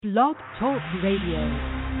Blog Talk Radio.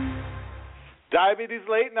 Diabetes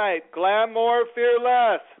Late Nite, glam more, fear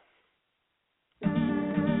less.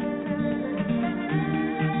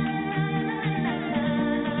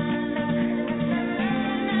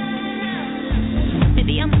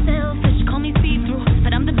 Maybe I'm selfish, call me see-through, but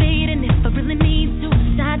I'm debating if I really need to.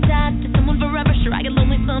 Side to someone forever, sure I get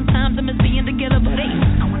lonely sometimes. I miss being together, but hey,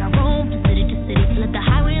 I wanna roam from city to city, let the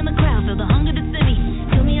highway and the crowd feel the hunger to see me.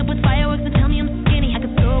 Fill me up with fireworks and tell me I'm skinny. I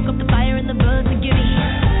can soak up the fire and the buzz to give me.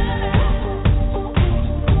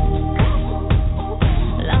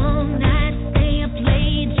 Long nights, stay up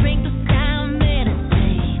late, drink the sky,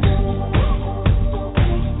 meditate.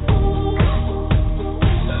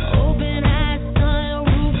 Open eyes,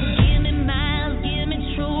 sunroof, give me miles, give me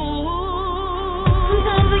truth.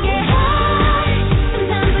 Sometimes I get high,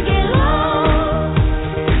 sometimes I get low,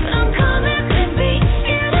 but I'm constantly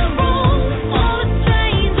in a room full of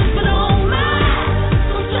strangers, but oh my,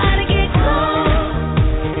 don't try to get close.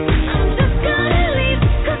 I'm just gonna leave,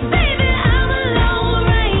 'cause baby I'm a lone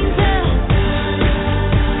ranger.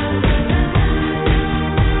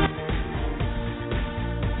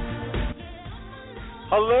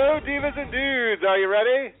 Hello, divas and dudes. Are you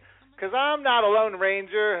ready? Because I'm not a Lone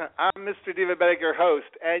Ranger. I'm Mr. Diabetic, your host,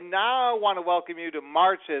 and now I want to welcome you to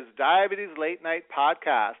March's Diabetes Late Night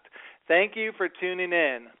podcast. Thank you for tuning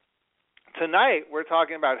in. Tonight, we're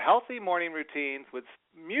talking about healthy morning routines with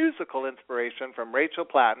musical inspiration from Rachel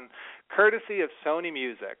Platten, courtesy of SONY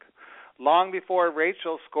Music. Long before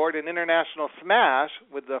Rachel scored an international smash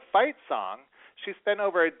with the Fight song, she spent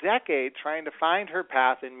over a decade trying to find her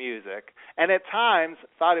path in music, and at times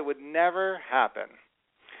thought it would never happen.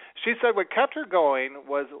 She said what kept her going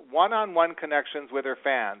was one-on-one connections with her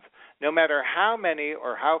fans, no matter how many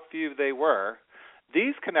or how few they were.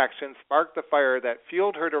 These connections sparked the fire that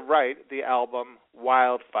fueled her to write the album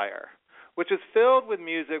Wildfire, which is filled with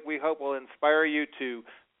music we hope will inspire you to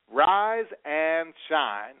rise and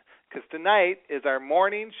shine, because tonight is our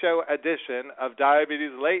morning show edition of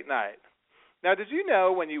Diabetes Late Night. Now, did you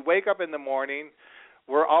know when you wake up in the morning,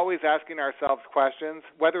 we're always asking ourselves questions,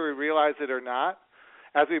 whether we realize it or not?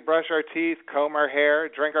 As we brush our teeth, comb our hair,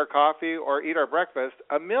 drink our coffee, or eat our breakfast,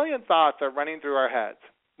 a million thoughts are running through our heads.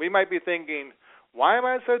 We might be thinking, why am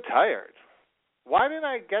I so tired? Why didn't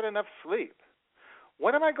I get enough sleep?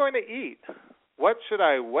 What am I going to eat? What should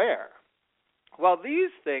I wear? Well,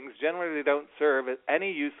 these things generally don't serve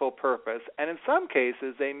any useful purpose, and in some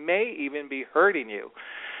cases, they may even be hurting you.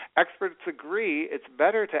 Experts agree it's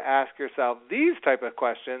better to ask yourself these type of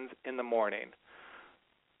questions in the morning.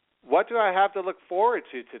 What do I have to look forward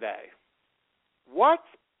to today? What's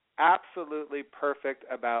absolutely perfect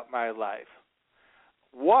about my life?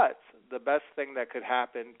 What's the best thing that could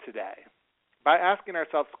happen today? By asking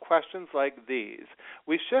ourselves questions like these,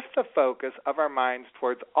 we shift the focus of our minds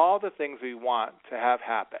towards all the things we want to have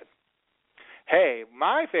happen. Hey,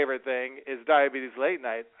 my favorite thing is Diabetes Late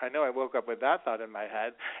Night. I know I woke up with that thought in my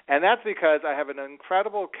head, and that's because I have an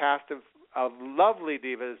incredible cast of lovely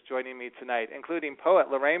divas joining me tonight, including poet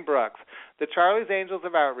Lorraine Brooks, the Charlie's Angels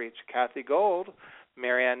of Outreach, Kathy Gold,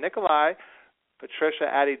 MaryAnn Nicolay, Patricia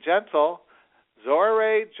Addie-Gentle,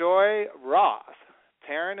 Soara, Joye, Ross,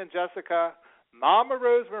 Taryn and Jessica, Mama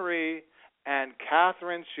Rosemarie, and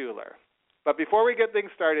Catherine Schuller. But before we get things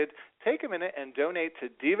started, take a minute and donate to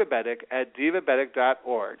Divabetic at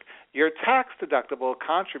divabetic.org. Your tax-deductible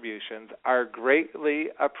contributions are greatly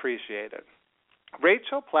appreciated.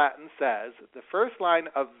 Rachel Platten says the first line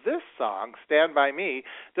of this song, Stand By Me,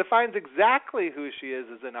 defines exactly who she is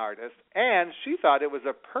as an artist, and she thought it was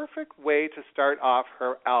a perfect way to start off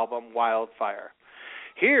her album Wildfire.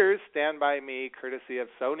 Here's Stand By Me, courtesy of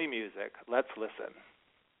SONY Music. Let's listen.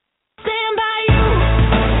 Stand by you,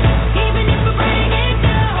 even if we break it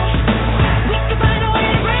down. We can find a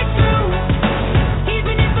way to break through.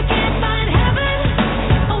 Even if we can't find heaven,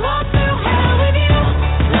 I'll walk through hell with you.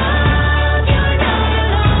 Love, you're not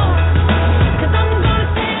alone, 'cause I'm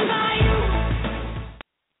gonna stand by you.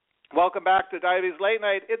 Welcome back to Diabetes Late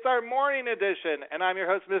Night. It's our morning edition, and I'm your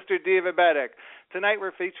host, Mr. Divabetic. Tonight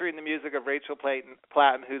we're featuring the music of Rachel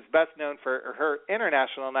Platten, who's best known for her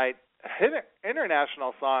international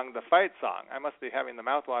song, The Fight Song. I must be having the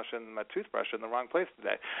mouthwash and my toothbrush in the wrong place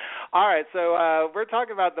today. All right, so we're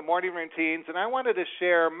talking about the morning routines, and I wanted to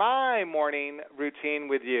share my morning routine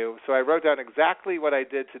with you. So I wrote down exactly what I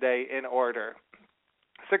did today in order.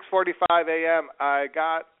 6:45 a.m. I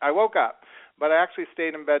woke up, but I actually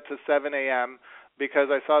stayed in bed to 7 a.m.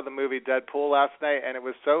 because I saw the movie Deadpool last night, and it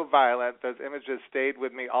was so violent. Those images stayed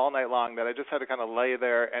with me all night long that I just had to kind of lay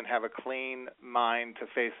there and have a clean mind to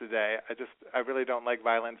face the day. I really don't like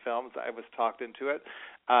violent films. I was talked into it.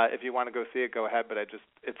 If you want to go see it, go ahead, but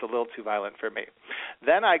it's a little too violent for me.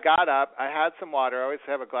 Then I got up. I had some water. I always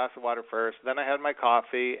have a glass of water first. Then I had my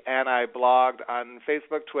coffee, and I blogged on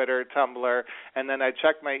Facebook, Twitter, Tumblr, and then I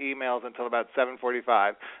checked my emails until about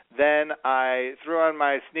 7:45. Then I threw on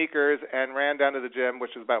my sneakers and ran down to the gym,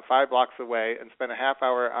 which is about 5 blocks away, and spent a half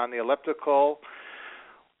hour on the elliptical,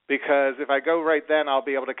 because if I go right then, I'll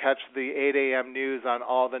be able to catch the 8 a.m. news on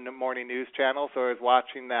all the morning news channels. So I was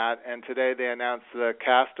watching that, and today they announced the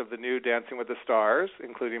cast of the new Dancing with the Stars,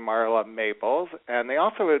 including Marla Maples. And they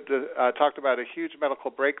also talked about a huge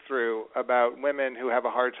medical breakthrough about women who have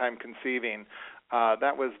a hard time conceiving.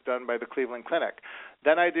 That was done by the Cleveland Clinic.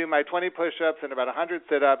 Then I do my 20 push-ups and about 100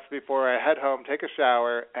 sit-ups before I head home, take a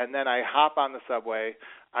shower, and then I hop on the subway.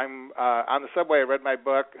 I'm on the subway. I read my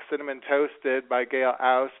book, Cinnamon Toasted by Gail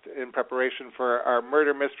Aust, in preparation for our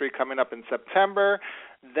murder mystery coming up in September.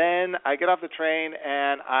 Then I get off the train,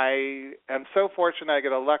 and I am so fortunate I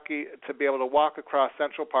get lucky to be able to walk across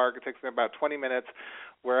Central Park. It takes me about 20 minutes,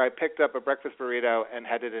 where I picked up a breakfast burrito and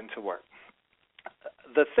headed into work.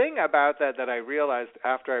 The thing about that I realized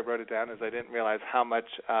after I wrote it down is I didn't realize how much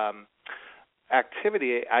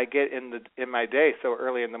activity I get in my day so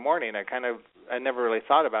early in the morning. I never really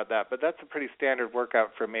thought about that, but that's a pretty standard workout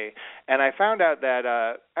for me. And I found out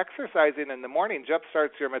that exercising in the morning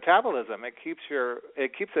jump-starts your metabolism. It keeps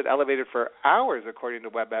it elevated for hours, according to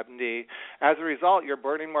WebMD. As a result, you're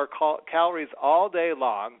burning more calories all day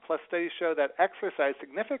long. Plus, studies show that exercise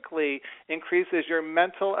significantly increases your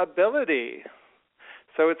mental ability.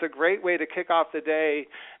 So it's a great way to kick off the day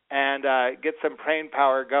and get some brain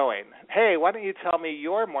power going. Hey, why don't you tell me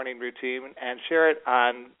your morning routine and share it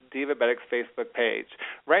on Diabetic's Facebook page.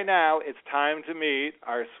 Right now, it's time to meet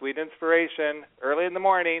our sweet inspiration early in the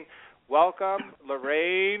morning. Welcome,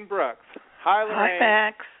 Lorraine Brooks. Hi, Lorraine. Hi,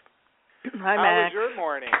 Max. Hi, Max. How was your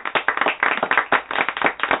morning?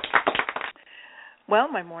 Well,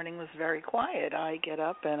 my morning was very quiet. I get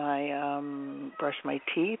up and I brush my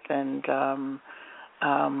teeth and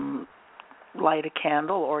light a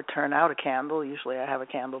candle or turn out a candle. Usually I have a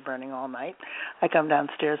candle burning all night. I come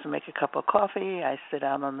downstairs and make a cup of coffee. I sit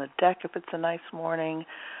out on the deck if it's a nice morning.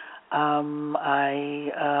 I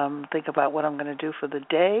think about what I'm going to do for the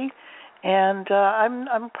day. And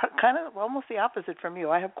I'm kind of almost the opposite from you.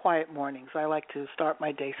 I have quiet mornings. I like to start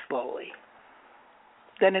my day slowly.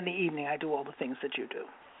 Then in the evening I do all the things that you do.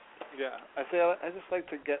 Yeah, I just like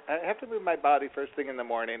to I have to move my body first thing in the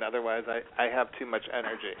morning, otherwise I have too much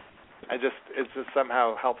energy. It just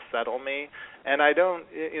somehow helps settle me. And I don't,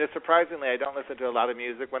 surprisingly, I don't listen to a lot of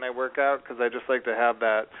music when I work out because I just like to have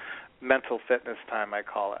that mental fitness time, I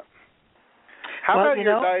call it. How about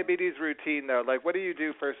your diabetes routine, though? Like, what do you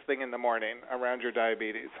do first thing in the morning around your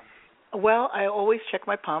diabetes? Well, I always check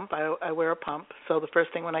my pump. I wear a pump. So the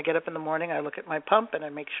first thing when I get up in the morning, I look at my pump and I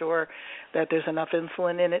make sure that there's enough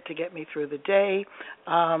insulin in it to get me through the day.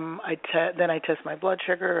 Then I test my blood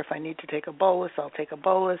sugar. If I need to take a bolus, I'll take a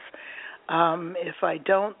bolus. If I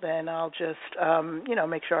don't, then I'll just,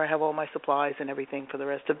 make sure I have all my supplies and everything for the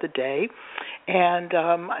rest of the day. And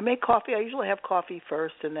I make coffee. I usually have coffee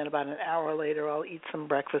first, and then about an hour later, I'll eat some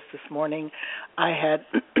breakfast. This morning I had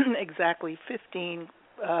exactly 15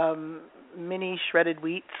 mini shredded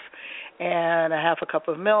wheats and a half a cup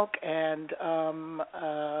of milk and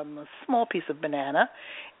a small piece of banana,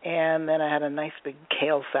 and then I had a nice big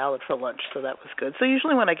kale salad for lunch, so that was good. So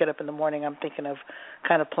usually when I get up in the morning, I'm thinking of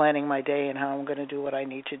kind of planning my day and how I'm going to do what I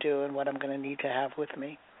need to do and what I'm going to need to have with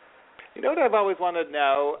me. You know what I've always wanted to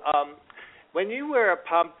know? When you wear a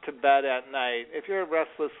pump to bed at night, if you're a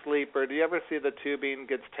restless sleeper, do you ever see the tubing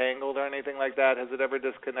gets tangled or anything like that? Has it ever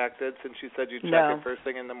disconnected since you said you check it first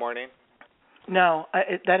thing in the morning? No,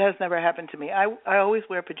 that has never happened to me. I always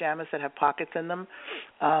wear pajamas that have pockets in them.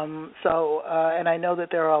 And I know that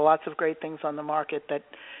there are lots of great things on the market that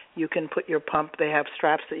you can put your pump. They have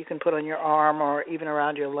straps that you can put on your arm or even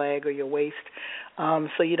around your leg or your waist.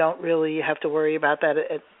 So you don't really have to worry about that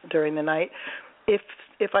during the night.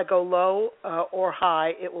 If I go low or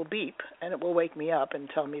high, it will beep and it will wake me up and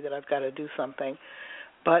tell me that I've got to do something.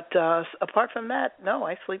 But apart from that, no,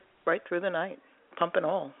 I sleep right through the night, pump and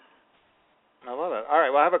all. I love it. All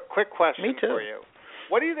right, well, I have a quick question Me too. for you.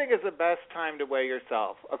 What do you think is the best time to weigh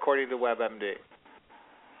yourself, according to WebMD?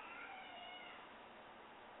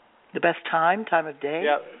 The best time of day?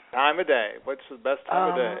 Yeah, time of day. What's the best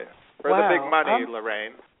time of day? For the big money,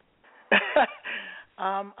 Lorraine.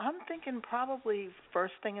 I'm thinking probably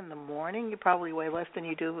first thing in the morning. You probably weigh less than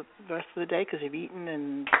you do the rest of the day because you've eaten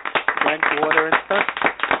and drank water and stuff.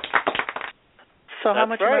 So That's how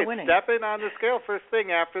much right. am I winning? Stepping on the scale first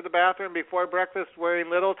thing after the bathroom, before breakfast,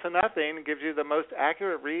 weighing little to nothing gives you the most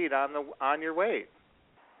accurate read on your weight.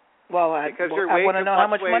 Well, because your weight I want to can know how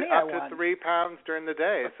much fluctuate money I up want. to 3 pounds during the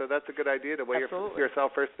day, so that's a good idea to weigh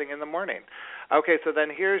yourself first thing in the morning. Okay, so then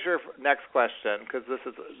here's your next question, because this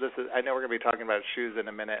is I know we're going to be talking about shoes in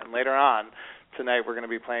a minute, and later on tonight we're going to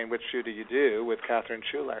be playing Which Shoe Do You Do with Catherine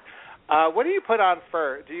Schuller. What do you put on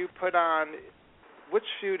first? Which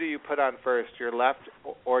shoe do you put on first, your left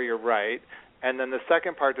or your right? And then the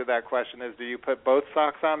second part to that question is, do you put both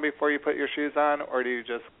socks on before you put your shoes on, or do you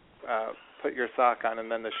just put your sock on and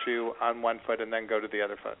then the shoe on one foot and then go to the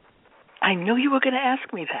other foot? I knew you were going to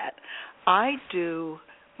ask me that. I do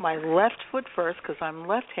my left foot first because I'm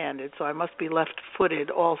left-handed, so I must be left-footed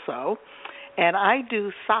also. And I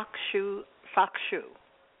do sock shoe.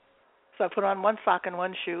 So I put on one sock in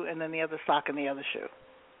one shoe and then the other sock in the other shoe.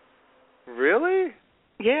 Really?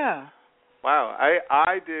 Yeah. Wow.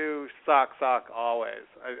 I do sock always.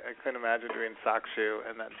 I couldn't imagine doing sock shoe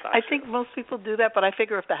and then sock shoe. think most people do that, but I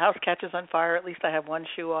figure if the house catches on fire, at least I have one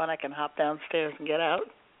shoe on. I can hop downstairs and get out.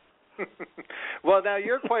 Well, now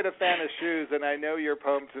you're quite a fan of shoes, and I know your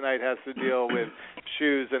poem tonight has to deal with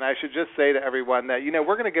shoes. And I should just say to everyone that,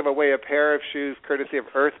 we're going to give away a pair of shoes courtesy of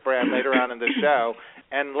Earth Brand later on in the show.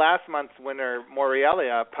 And last month's winner,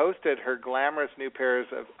 Morialia, posted her glamorous new pairs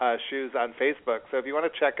of shoes on Facebook. So if you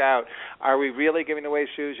want to check out, are we really giving away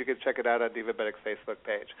shoes, you can check it out on Divabetic's Facebook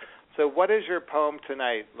page. So what is your poem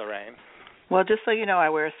tonight, Lorraine? Well, just so you know, I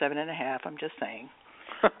wear a 7.5. I'm just saying.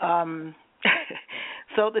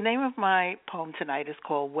 So the name of my poem tonight is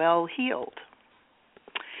called Well Heeled.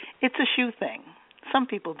 It's a shoe thing. Some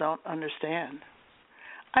people don't understand.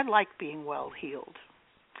 I like being well heeled.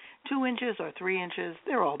 2 inches or 3 inches,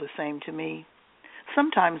 they're all the same to me.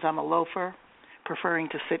 Sometimes I'm a loafer, preferring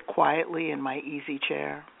to sit quietly in my easy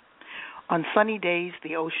chair. On sunny days,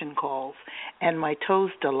 the ocean calls, and my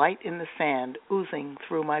toes delight in the sand oozing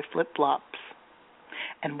through my flip-flops,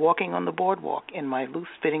 and walking on the boardwalk in my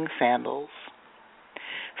loose-fitting sandals.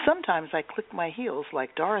 Sometimes I click my heels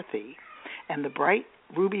like Dorothy, and the bright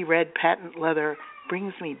ruby-red patent leather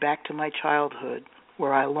brings me back to my childhood,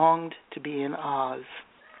 where I longed to be in Oz.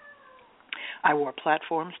 I wore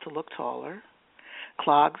platforms to look taller,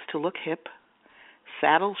 clogs to look hip,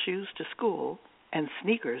 saddle shoes to school, and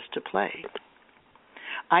sneakers to play.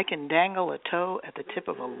 I can dangle a toe at the tip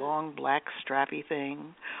of a long black strappy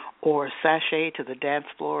thing, or sashay to the dance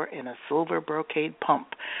floor in a silver brocade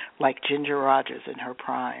pump like Ginger Rogers in her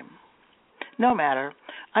prime. No matter,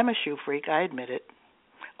 I'm a shoe freak, I admit it.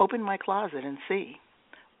 Open my closet and see.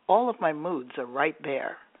 All of my moods are right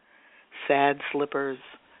there. Sad slippers,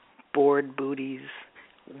 bored booties,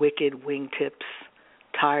 wicked wingtips,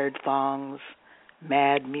 tired thongs,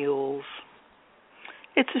 mad mules.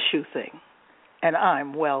 It's a shoe thing, and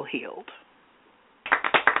I'm well heeled.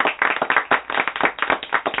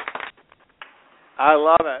 I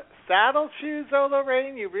love it. Saddle shoes, though,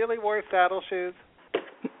 Lorraine? You really wore saddle shoes?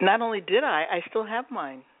 Not only did I still have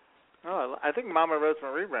mine. Oh, I think Mama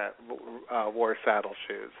Rosemary wore saddle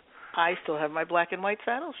shoes. I still have my black and white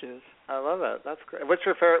saddle shoes. I love it. That's great. What's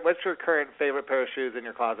your current favorite pair of shoes in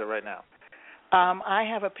your closet right now? I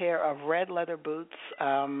have a pair of red leather boots,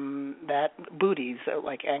 booties,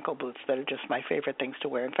 like ankle boots, that are just my favorite things to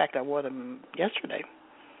wear. In fact, I wore them yesterday.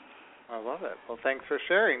 I love it. Well, thanks for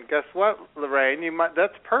sharing. Guess what, Lorraine?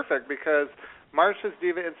 That's perfect because Marcia's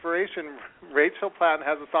Diva Inspiration, Rachel Platten,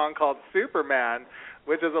 has a song called Superman,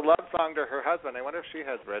 which is a love song to her husband. I wonder if she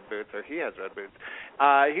has red boots or he has red boots.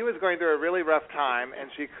 He was going through a really rough time,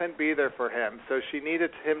 and she couldn't be there for him. So she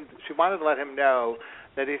wanted to let him know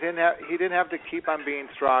that he didn't have to keep on being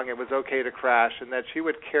strong. It was okay to crash, and that she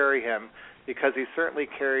would carry him because he certainly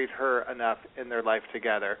carried her enough in their life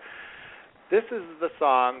together. This is the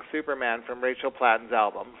song Superman from Rachel Platten's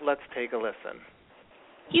album. Let's take a listen.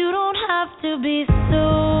 You don't have to be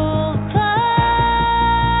Superman.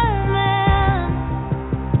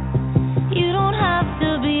 You don't have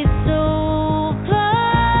to be Superman.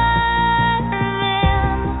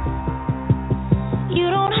 You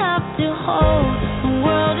don't have to hold the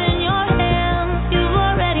world in your hands. You've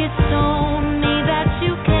already shown me that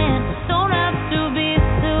you can. Don't have to be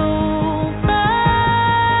Superman.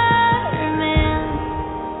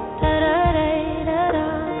 Da-da-da-da-da-da-da.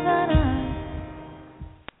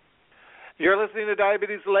 You're listening to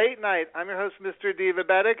Diabetes Late Night. I'm your host, Mr.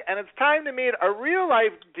 Divabetic, and it's time to meet a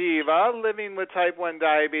real-life diva living with type 1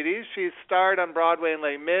 diabetes. She's starred on Broadway in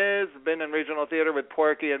Les Mis, been in regional theater with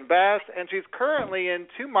Porky and Bess, and she's currently in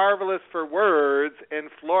Too Marvelous for Words in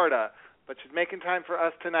Florida. But she's making time for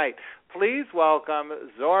us tonight. Please welcome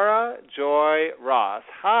Soara Joye Ross.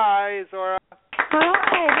 Hi, Soara.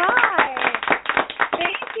 Hi.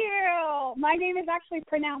 Thank you. My name is actually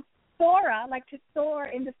pronounced Soara, like to soar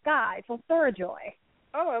in the sky, so Soara Joye.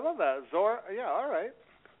 Oh, I love that. Zora, yeah, all right.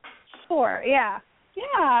 Sure, yeah.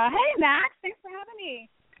 Yeah. Hey, Max. Thanks for having me.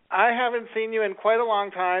 I haven't seen you in quite a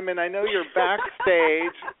long time, and I know you're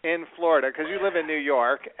backstage in Florida because you live in New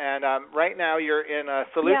York, and right now you're in a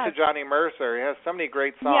salute to Johnny Mercer. He has so many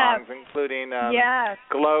great songs, including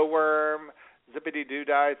Glowworm, Zippity Doo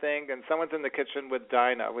Dah, I think, and Someone's in the Kitchen with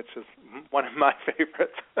Dinah, which is one of my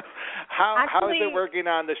favorites. How is it working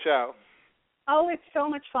on the show? Oh, it's so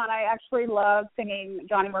much fun. I actually love singing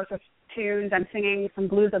Johnny Mercer tunes. I'm singing some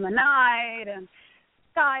Blues in the Night and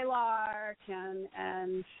Skylark and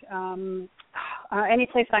Any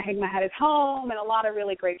Place I Hang My Head Is Home, and a lot of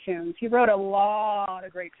really great tunes. He wrote a lot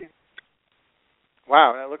of great tunes.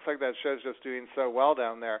 Wow, it looks like that show's just doing so well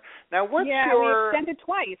down there. Now, what's we extended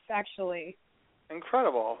twice, actually.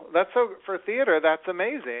 Incredible. That's so for theater. That's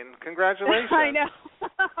amazing. Congratulations. I know.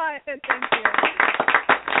 Thank you.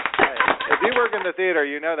 If you work in the theater,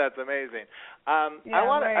 you know that's amazing. I'm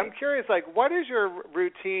curious, like, what is your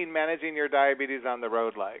routine managing your diabetes on the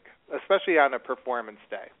road like, especially on a performance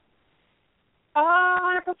day?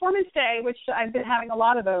 On a performance day, which I've been having a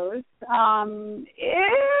lot of those, it's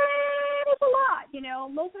a lot. You know,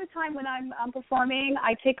 most of the time when I'm performing,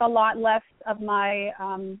 I take a lot less of my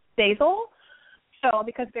basal, so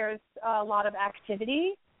because there's a lot of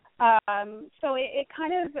activity. So it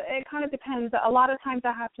kind of depends. A lot of times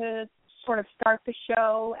I have to sort of start the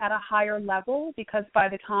show at a higher level because by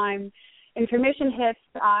the time intermission hits,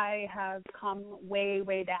 I have come way,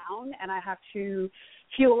 way down, and I have to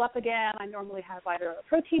fuel up again. I normally have either a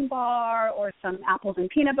protein bar or some apples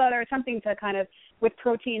and peanut butter, something to kind of with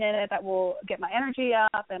protein in it that will get my energy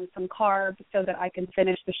up, and some carbs so that I can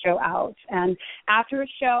finish the show out. And after a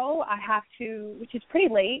show, I have to, which is pretty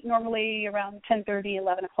late, normally around 10:30,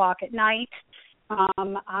 11 o'clock at night,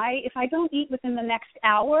 if I don't eat within the next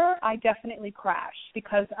hour, I definitely crash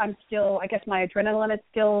because I'm still, I guess my adrenaline is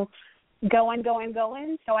still going.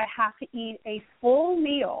 So I have to eat a full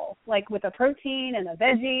meal, like with a protein and a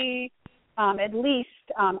veggie, at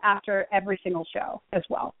least after every single show as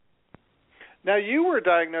well. Now, you were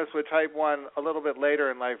diagnosed with type 1 a little bit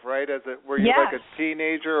later in life, right? Were you like a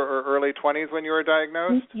teenager or early 20s when you were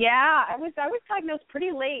diagnosed? Yeah, I was diagnosed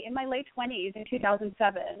pretty late, in my late 20s in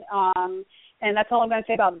 2007. And that's all I'm going to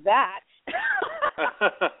say about that.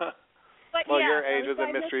 But well, yeah, your age is a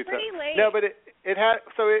mystery to late. No, but it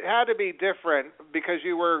had to be different because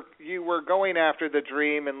you were going after the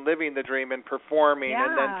dream and living the dream and performing,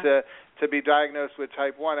 and then to be diagnosed with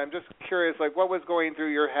type 1. I'm just curious, like, what was going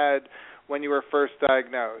through your head when you were first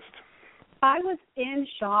diagnosed? I was in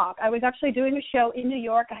shock. I was actually doing a show in New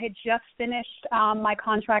York. I had just finished my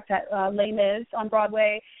contract at Les Mis on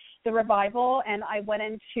Broadway, the revival, and I went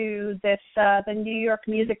into this the New York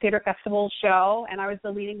Music Theater Festival show, and I was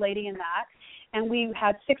the leading lady in that. And we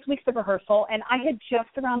had 6 weeks of rehearsal, and I had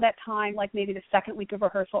just around that time, like maybe the second week of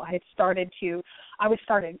rehearsal, I started to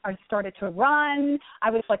run.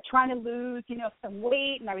 I was like trying to lose, some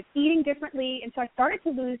weight, and I was eating differently, and so I started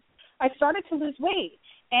to lose weight,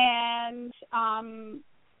 and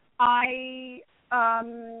I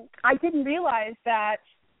didn't realize that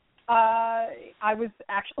I was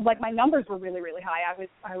actually, like, my numbers were really, really high.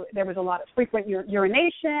 There was a lot of frequent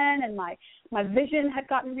urination, and my vision had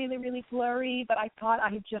gotten really, really blurry, but I thought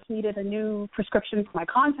I just needed a new prescription for my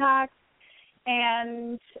contacts.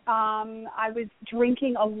 And I was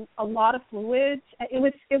drinking a lot of fluids. It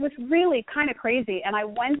was really kind of crazy. And I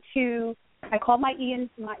called my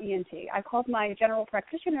ENT. I called my general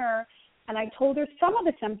practitioner, and I told her some of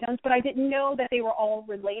the symptoms, but I didn't know that they were all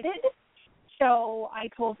related. So I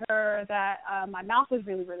told her that my mouth was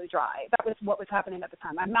really, really dry. That was what was happening at the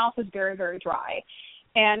time. My mouth was very, very dry.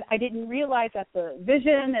 And I didn't realize that the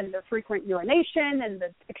vision and the frequent urination and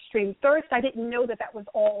the extreme thirst, I didn't know that was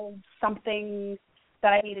all something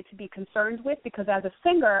that I needed to be concerned with, because as a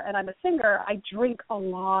singer, and I'm a singer, I drink a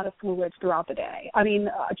lot of fluids throughout the day. I mean,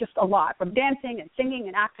 just a lot. From dancing and singing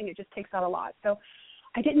and acting, it just takes out a lot. So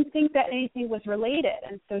I didn't think that anything was related.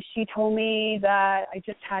 And so she told me that I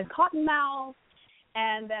just had cotton mouth,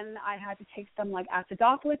 and then I had to take some like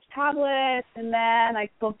acidophilus tablets, and then I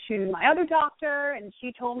spoke to my other doctor, and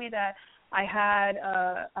she told me that I had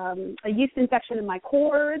a yeast infection in my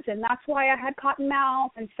cords, and that's why I had cotton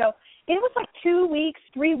mouth. And so it was like 2 weeks,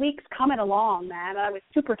 3 weeks coming along, man. I was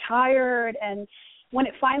super tired, and when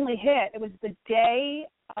it finally hit, it was the day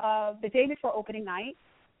before opening night.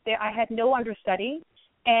 I had no understudy.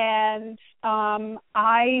 And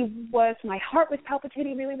my heart was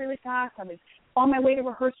palpitating really, really fast. I was on my way to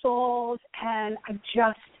rehearsals, and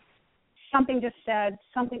something just said,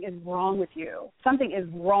 something is wrong with you. Something is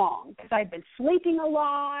wrong, because I'd been sleeping a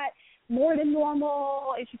lot. more than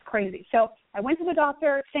normal. It's just crazy. So I went to the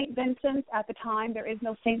doctor, St. Vincent's at the time. There is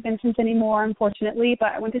no St. Vincent's anymore, unfortunately, but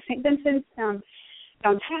I went to St. Vincent's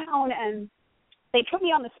downtown, and they put me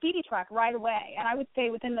on the speedy track right away. And I would say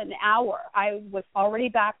within an hour, I was already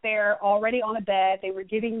back there, already on a bed. They were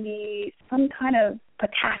giving me some kind of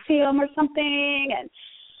potassium or something,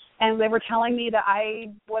 and they were telling me that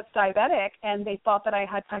I was diabetic, and they thought that I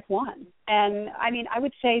had type 1. And, I mean, I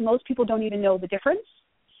would say most people don't even know the difference.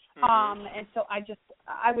 And so I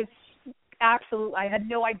had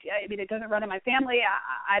no idea. I mean, it doesn't run in my family.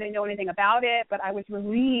 I didn't know anything about it, but I was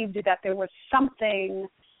relieved that there was something,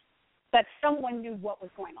 that someone knew what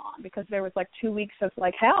was going on, because there was like 2 weeks of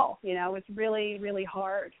like hell, you know. It was really, really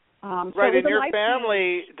hard. Right, and your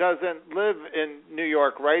family doesn't live in New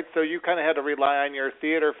York, right? So you kind of had to rely on your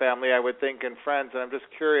theater family, I would think, and friends. And I'm just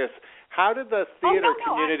curious, how did the theater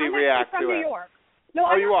community react to it? I'm New York. No,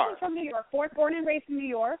 I'm actually from New York, born and raised in New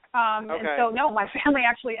York. And so no, my family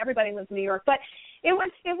actually, everybody lives in New York. But it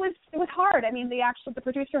was hard. I mean, the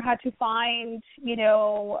producer had to find,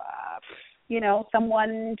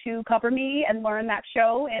 someone to cover me and learn that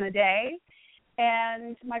show in a day.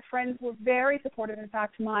 And my friends were very supportive. In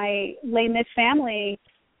fact, my Les Mis family,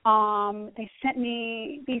 they sent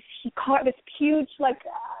me this huge,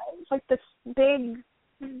 this big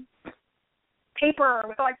paper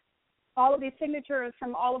with like all of these signatures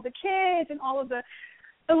from all of the kids and all of the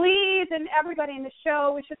leads and everybody in the show.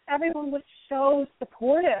 It was just, everyone was so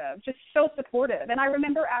supportive, just so supportive. And I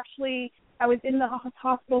remember actually I was in the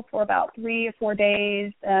hospital for about 3 or 4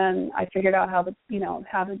 days, and I figured out how to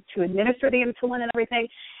administer the insulin and everything.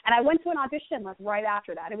 And I went to an audition like right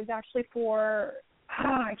after that. It was actually for,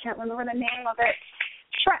 I can't remember the name of it,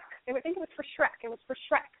 Shrek. I think it was for Shrek. It was for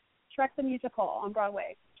Shrek the musical on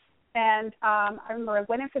Broadway. And I remember I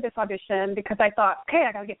went in for this audition because I thought, okay,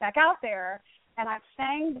 I got to get back out there. And I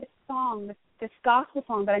sang this song, this gospel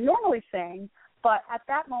song that I normally sing. But at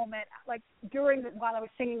that moment, like while I was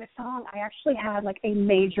singing the song, I actually had like a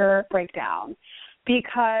major breakdown,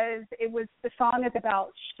 because the song is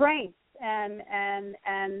about strength and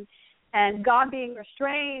God being your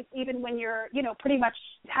strength, even when you're, pretty much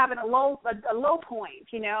having a low point,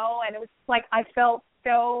 and it was like I felt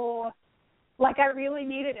so like I really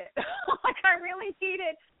needed it, like I really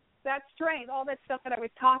needed that strength, all that stuff that I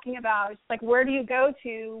was talking about. It's like, where do you go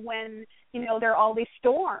to when, there are all these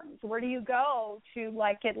storms? Where do you go to,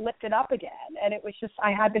 like, get lifted up again? And it was just,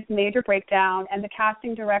 I had this major breakdown, and the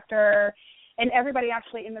casting director and everybody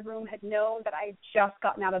actually in the room had known that I had just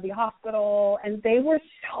gotten out of the hospital, and they were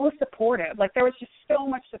so supportive. Like, there was just so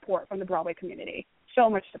much support from the Broadway community, so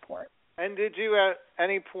much support. And did you at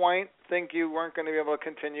any point think you weren't going to be able to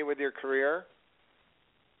continue with your career?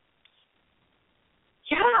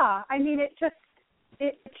 Yeah, I mean, it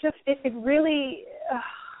really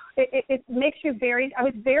makes you I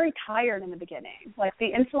was very tired in the beginning. Like, the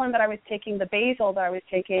insulin that I was taking, the basal that I was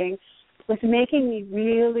taking, was making me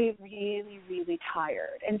really, really, really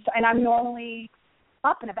tired. And I'm normally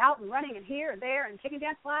up and about and running and here and there and taking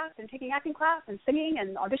dance class and taking acting class and singing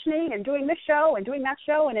and auditioning and doing this show and doing that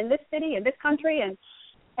show and in this city and this country, and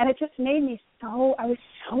it just made me I was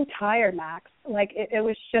so tired, Max. Like, it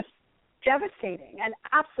was just devastating. And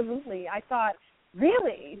absolutely, I thought,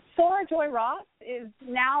 really, Soara Joy Ross is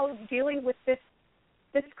now dealing with this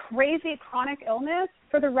crazy chronic illness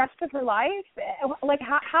for the rest of her life? Like,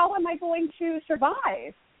 how am I going to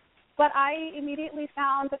survive? But I immediately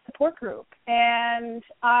found a support group, and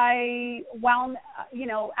I wound,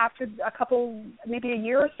 after maybe a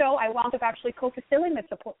year or so, I wound up actually co-facilitating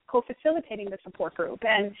the support group.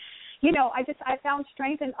 And, I found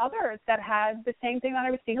strength in others that had the same thing that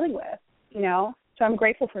I was dealing with, So I'm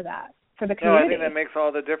grateful for that, for the community. No, I think that makes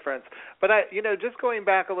all the difference. But, just going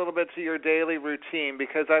back a little bit to your daily routine,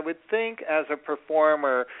 because I would think as a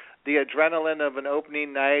performer, the adrenaline of an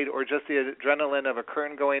opening night, or just the adrenaline of a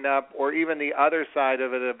curtain going up, or even the other side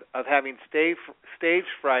of it of having stage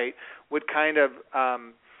fright would kind of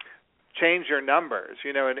change your numbers,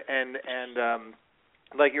 and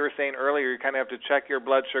like you were saying earlier, you kind of have to check your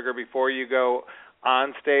blood sugar before you go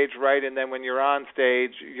on stage, right? And then when you're on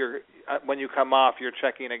stage, when you come off, you're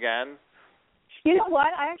checking again. You know what?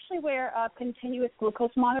 I actually wear a continuous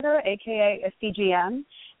glucose monitor, aka a CGM,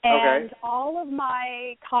 and all of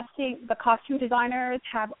my costume designers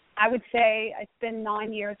have. I would say it's been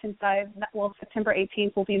 9 years since September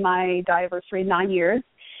 18th will be my anniversary, 9 years.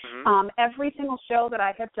 Mm-hmm. Every single show that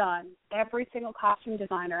I have done, every single costume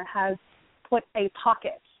designer has put a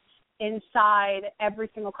pocket inside every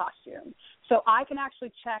single costume. So I can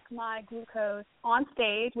actually check my glucose on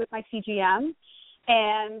stage with my CGM,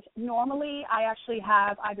 And normally I actually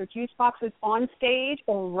have either juice boxes on stage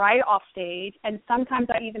or right off stage, and sometimes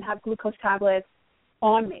I even have glucose tablets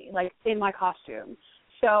on me, like in my costume.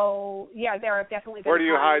 So, yeah, there are definitely Where do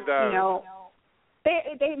you hide those? You know,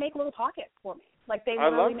 they make little pockets for me. Like they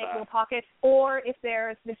literally make little pockets. Or if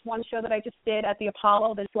there's this one show that I just did at the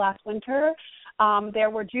Apollo this last winter, there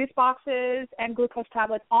were juice boxes and glucose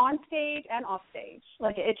tablets on stage and off stage.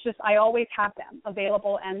 Like it's just, I always have them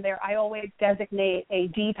available, and I always designate a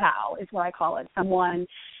D-pal, is what I call it, someone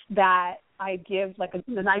that I give like a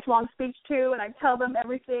nice long speech to, and I tell them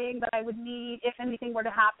everything that I would need if anything were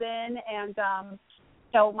to happen. And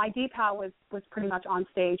so my D-pal was pretty much on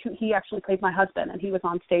stage. He actually played my husband, and he was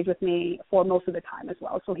on stage with me for most of the time as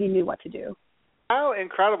well, so he knew what to do. Oh,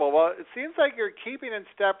 incredible. Well, it seems like you're keeping in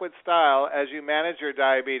step with style as you manage your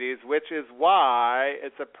diabetes, which is why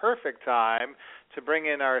it's a perfect time to bring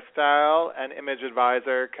in our style and image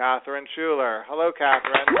advisor, Catherine Schuller. Hello,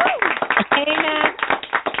 Catherine. Hey, Matt.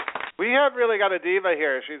 We have really got a diva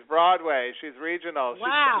here. She's Broadway. She's regional.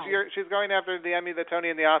 Wow. She's going after the Emmy, the Tony,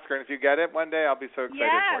 and the Oscar. And if you get it one day, I'll be so excited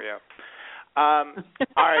for you. All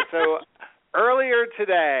right. So earlier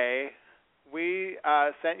today, we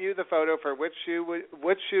sent you the photo for which shoe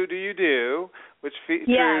do you do, which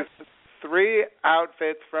features 3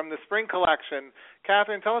 outfits from the spring collection.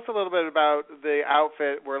 Catherine, tell us a little bit about the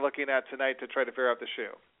outfit we're looking at tonight to try to figure out the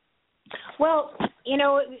shoe. Well, you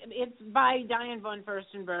know, it's by Diane von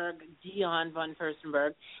Furstenberg,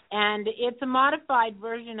 and it's a modified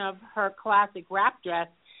version of her classic wrap dress,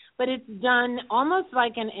 but it's done almost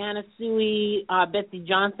like an Anna Sui, Betsy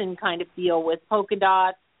Johnson kind of feel with polka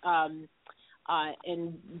dots and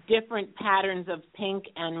different patterns of pink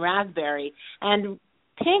and raspberry. And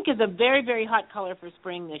pink is a very, very hot color for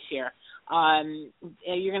spring this year.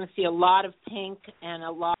 You're going to see a lot of pink and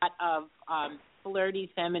a lot of flirty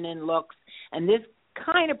feminine looks, and this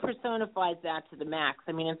kind of personifies that to the max.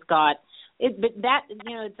 I mean, it's got a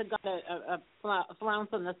flounce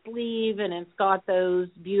on the sleeve, and it's got those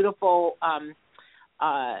beautiful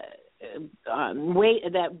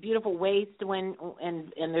that beautiful waist and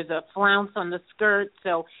there's a flounce on the skirt,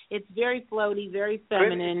 so it's very floaty, very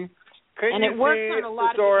feminine. Couldn't and it you works see on a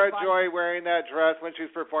lot Soara of Joye wearing that dress when she's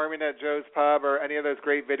performing at Joe's Pub, or any of those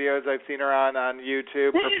great videos I've seen her on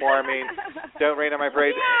YouTube performing Don't Rain on My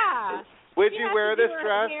Parade? Yeah. Would you wear this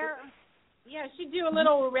dress? Yeah, she'd do a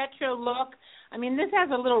little retro look. I mean, this has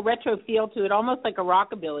a little retro feel to it, almost like a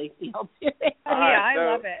rockabilly feel to it. I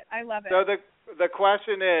love it. I love it. So the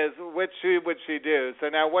question is, which shoe would she do? So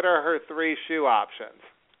now, what are her 3 shoe options?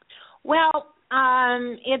 Well,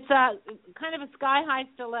 it's a kind of a sky-high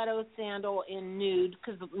stiletto sandal in nude,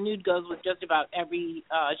 because nude goes with just about every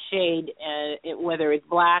shade, whether it's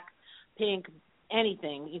black, pink,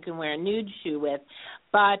 anything you can wear a nude shoe with.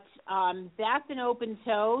 But that's an open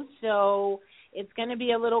toe, so it's going to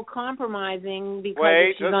be a little compromising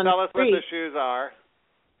because she's on tell the us street. what the shoes are.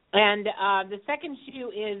 And the second shoe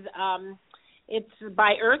is it's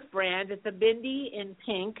by Earth Brand. It's a bindi in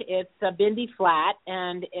pink. It's a bindi flat,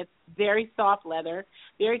 and it's very soft leather,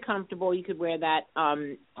 very comfortable. You could wear that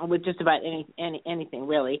with just about anything,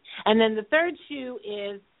 really. And then the third shoe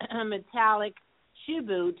is a metallic shoe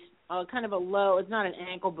boot, kind of a low. It's not an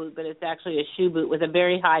ankle boot, but it's actually a shoe boot with a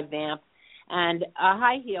very high vamp and a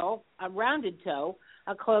high heel, a rounded toe,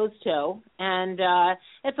 a closed toe, and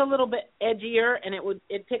it's a little bit edgier, and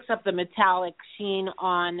it picks up the metallic sheen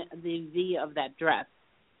on the V of that dress.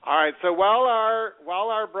 All right, so while our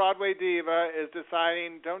Broadway diva is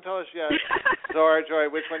deciding, don't tell us yet, Soara Joye,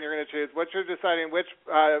 which one you're going to choose. What you're deciding, which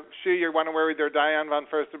shoe you want to wear with your Diane von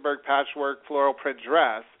Furstenberg patchwork floral print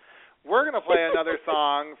dress, we're going to play another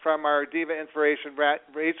song from our diva inspiration,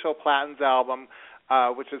 Rachel Platten's album,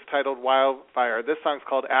 which is titled Wildfire. This song's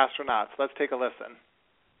called Astronauts. Let's take a listen.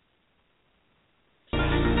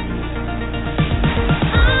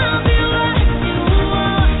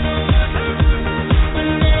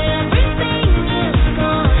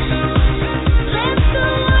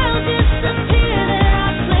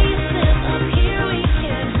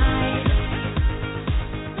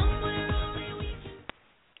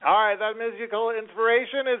 All right, that musical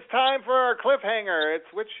inspiration is time for our cliffhanger.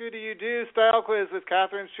 It's Which Shoe Do You Do? Style quiz with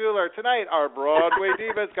Catherine Schuller. Tonight, our Broadway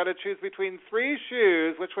diva's got to choose between 3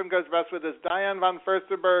 shoes. Which one goes best with this Diane von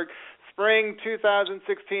Furstenberg Spring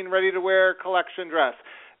 2016 ready-to-wear collection dress?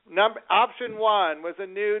 Option 1 was a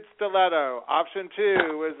nude stiletto. Option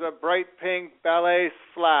 2 was a bright pink ballet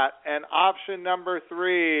flat. And option number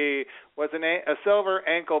 3 was a silver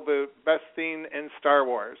ankle boot, best seen in Star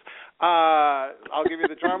Wars. I'll give you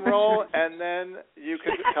the drum roll, and then you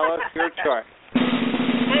can tell us your choice.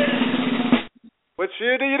 What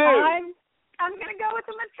shoe do you do? I'm going to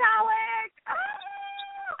metallic.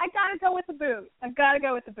 I gotta go with the boot. I've got to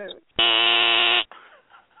go with the boot.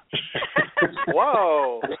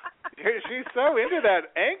 Whoa. She's so into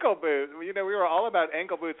that ankle boot. You know, we were all about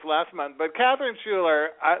ankle boots last month. But Catherine Schuller,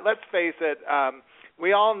 let's face it,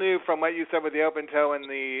 we all knew from what you said with the open toe and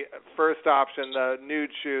the first option, the nude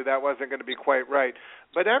shoe, that wasn't going to be quite right.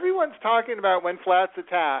 But everyone's talking about when flats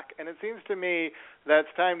attack, and it seems to me that it's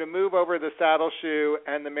time to move over the saddle shoe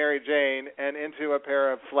and the Mary Jane and into a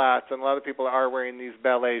pair of flats. And a lot of people are wearing these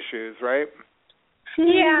ballet shoes, right?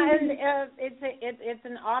 Yeah, and it's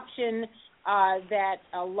an option that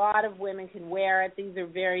a lot of women can wear. These are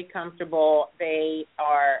very comfortable. They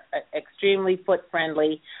are extremely foot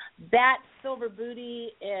friendly. That silver bootie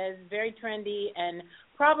is very trendy, and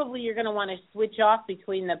probably you're going to want to switch off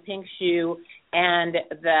between the pink shoe and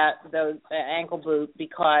the ankle boot,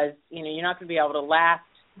 because you're not going to be able to last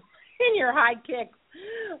in your high kicks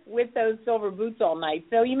with those silver boots all night.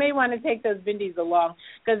 So you may want to take those bindies along,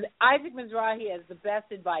 because Isaac Mizrahi has the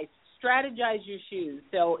best advice. Strategize your shoes.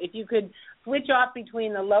 So if you could switch off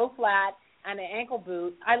between the low flat and an ankle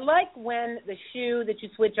boot, I like when the shoe that you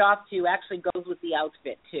switch off to actually goes with the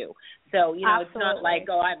outfit too. So, it's not like,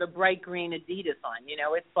 I have a bright green Adidas on.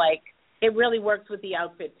 It's like it really works with the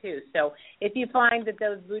outfit too. So if you find that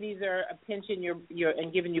those booties are pinching your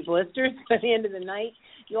and giving you blisters at the end of the night,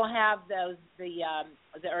 you'll have the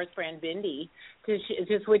Earth Brand bindi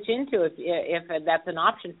to switch into if that's an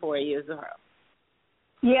option for you, Zora.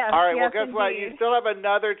 Yes. All right, yes, well, guess indeed. what? You still have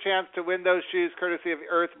another chance to win those shoes courtesy of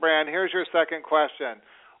Earth Brand. Here's your second question.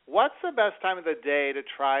 What's the best time of the day to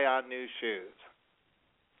try on new shoes?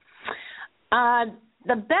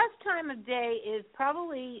 The best time of day is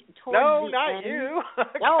probably towards No, the not end. you.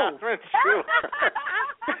 No. Catherine Schuller.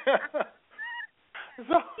 He's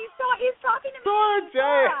talking to me.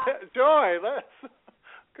 Joye, let's.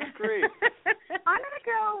 Good grief. I'm going to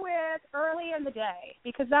go with early in the day,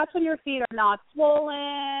 because that's when your feet are not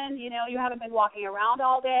swollen. You haven't been walking around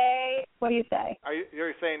all day. What do you say?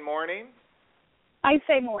 You're saying morning? I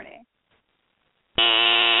say morning.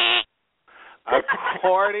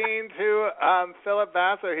 According to Philip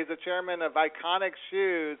Vassar, he's the chairman of Iconic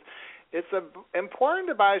Shoes, it's important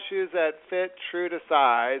to buy shoes that fit true to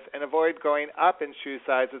size and avoid going up in shoe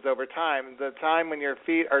sizes over time. The time when your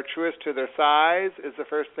feet are truest to their size is the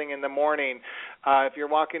first thing in the morning. If you're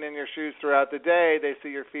walking in your shoes throughout the day, they see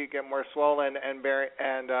your feet get more swollen and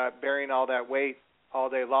bearing all that weight all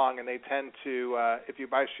day long, and they tend to, if you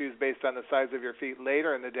buy shoes based on the size of your feet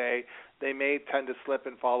later in the day, they may tend to slip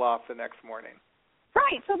and fall off the next morning.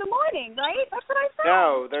 Right, so the morning, right? That's what I said.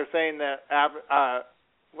 No, they're saying that,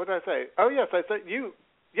 what did I say? Oh, yes, I said you.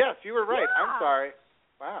 Yes, you were right. Yeah. I'm sorry.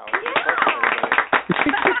 Wow. Yeah.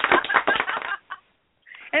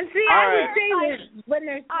 And see, I would say this when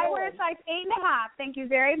there's I wear a size 8.5. Thank you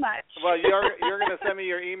very much. Well, you're going to send me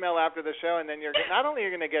your email after the show, and then not only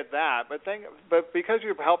you're going to get that, but because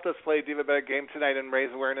you've helped us play Diabetic Game tonight and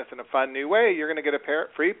raise awareness in a fun new way, you're going to get a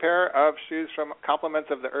free pair of shoes from compliments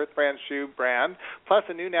of the Earth Brand shoe brand, plus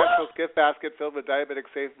a new Naturals gift basket filled with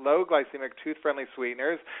diabetic-safe, low-glycemic, tooth-friendly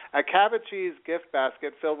sweeteners, a Cabot cheese gift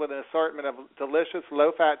basket filled with an assortment of delicious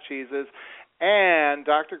low-fat cheeses, and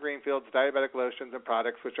Dr. Greenfield's diabetic lotions and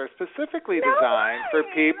products, which are specifically designed for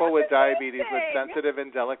people with diabetes with sensitive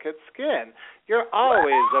and delicate skin. You're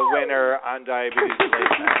always a winner on Diabetes Late Nite.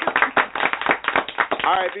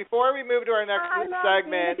 All right, before we move to our next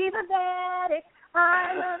segment.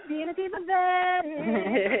 I love being a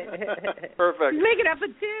diabetic. Perfect. Make it up a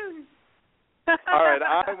tune. All right,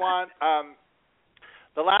 I want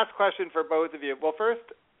the last question for both of you. Well, first,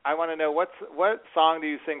 I want to know what song do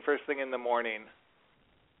you sing first thing in the morning?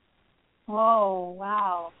 Oh,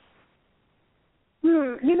 wow.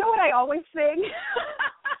 You know what I always sing?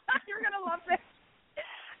 You're going to love this.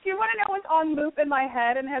 Do you want to know what's on loop in my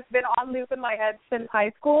head and has been on loop in my head since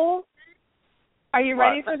high school? Are you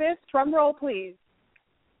ready for this? Drum roll, please.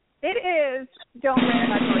 It is Don't Rain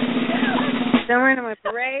on My Parade. Don't Rain on My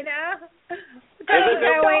Parade.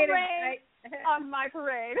 Don't Rain on My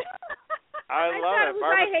Parade. I love it.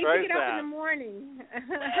 I hate to get up in the morning.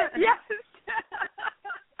 Yes.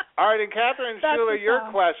 All right, and Catherine Schuller, your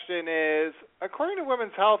song. question is, according to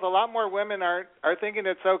Women's Health, a lot more women are thinking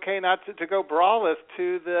it's okay not to go braless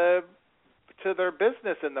to their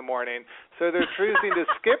business in the morning, so they're choosing to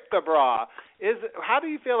skip the bra. How do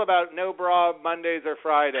you feel about no bra Mondays or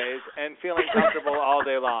Fridays and feeling comfortable all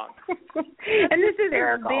day long? And this isn't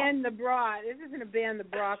a ban the bra. This isn't a ban the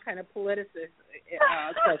bra kind of politicist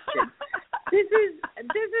question. This is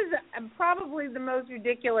probably the most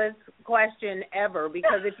ridiculous question ever,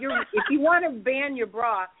 because if you want to ban your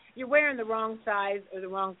bra, you're wearing the wrong size or the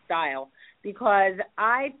wrong style, because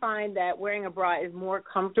I find that wearing a bra is more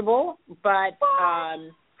comfortable, but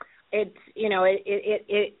it's, you know,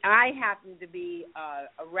 I happen to be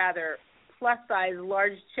a rather plus-size,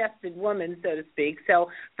 large-chested woman, so to speak. So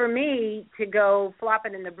for me to go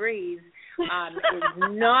flopping in the breeze is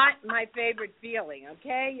not my favorite feeling,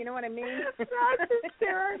 okay? You know what I mean? That's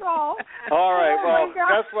hysterical. All right, well,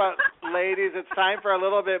 guess what, ladies? It's time for a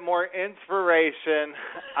little bit more inspiration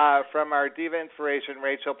from our diva inspiration,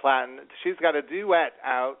 Rachel Platten. She's got a duet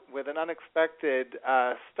out with an unexpected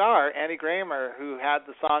star, Annie Grammer, who had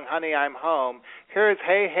the song Honey, I'm Home. Here is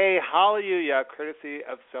Hey, Hey, Hallelujah, courtesy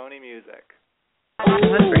of Sony Music.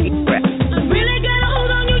 Really gotta hold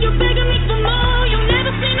on you, you're begging me for more. You'll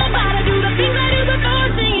never see nobody do the things I do before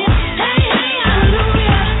singing. Hey, hey,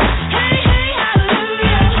 hallelujah. Hey, hey,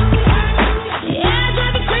 hallelujah. Yeah, I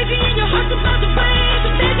drive you crazy and your heart's about to break.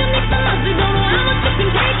 You're begging me for mercy, don't know how much you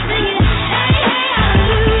can take singing. Hey, hey,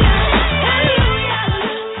 hallelujah. Hallelujah,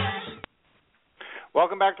 hallelujah.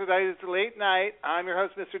 Welcome back to Diabetes Late Night. I'm your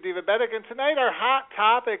host, Mr. Diabetic, and tonight our hot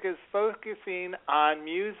topic is focusing on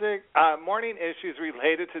morning issues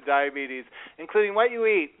related to diabetes, including what you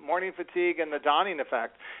eat, morning fatigue, and the dawning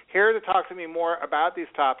effect. Here to talk to me more about these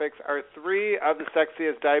topics are three of the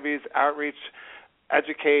sexiest diabetes outreach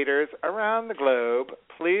educators around the globe.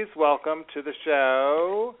 Please welcome to the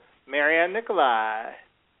show MaryAnn Nicolay.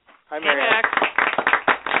 Hi, MaryAnn.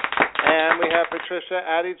 And we have Patricia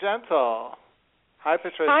Addie-Gentle. Hi,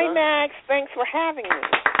 Patricia. Hi, Max. Thanks for having me.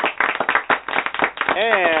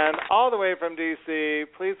 And all the way from D.C.,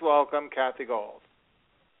 please welcome Kathy Gold.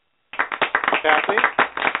 Kathy?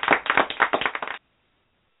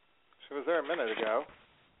 She was there a minute ago.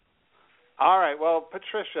 All right, well,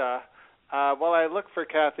 Patricia, while I look for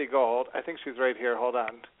Kathy Gold, I think she's right here. Hold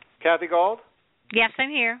on. Kathy Gold? Yes,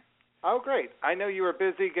 I'm here. Oh, great. I know you were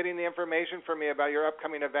busy getting the information for me about your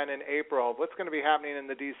upcoming event in April. What's going to be happening in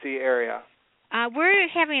the D.C. area? We're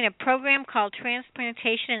having a program called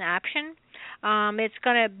Transplantation in Option. It's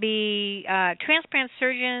going to be transplant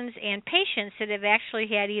surgeons and patients that have actually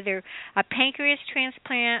had either a pancreas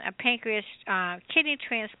transplant, a pancreas kidney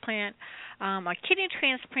transplant, a kidney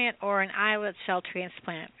transplant, or an islet cell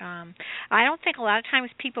transplant. I don't think a lot of times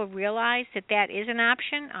people realize that that is an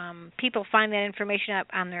option. People find that information up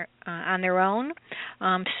on their own.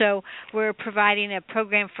 So we're providing a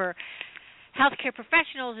program for healthcare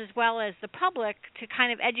professionals as well as the public to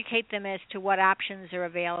kind of educate them as to what options are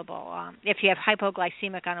available if you have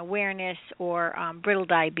hypoglycemic unawareness or brittle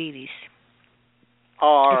diabetes.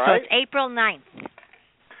 All right. So it's April 9th.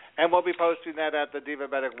 And we'll be posting that at the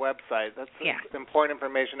Divabetic website. That's important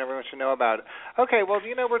information everyone should know about. Okay, well,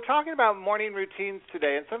 you know, we're talking about morning routines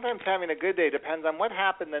today, and sometimes having a good day depends on what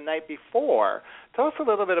happened the night before. Tell us a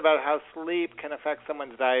little bit about how sleep can affect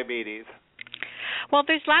someone's diabetes. Well,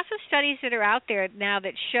 there's lots of studies that are out there now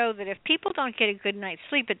that show that if people don't get a good night's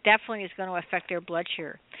sleep, it definitely is going to affect their blood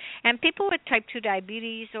sugar. And people with type 2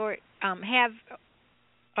 diabetes or have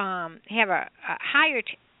a higher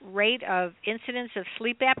rate of incidence of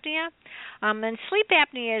sleep apnea. And sleep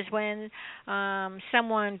apnea is when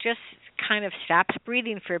someone just kind of stops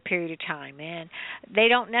breathing for a period of time, and they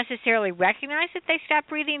don't necessarily recognize that they stop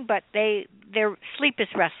breathing, but their sleep is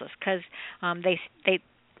restless because they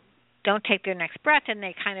don't take their next breath, and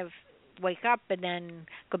they kind of wake up and then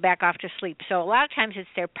go back off to sleep. So a lot of times it's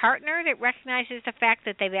their partner that recognizes the fact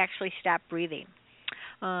that they've actually stopped breathing.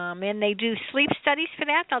 And they do sleep studies for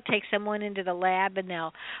that. They'll take someone into the lab and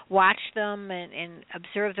they'll watch them and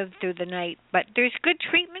observe them through the night. But there's good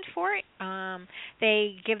treatment for it.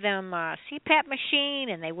 They give them a CPAP machine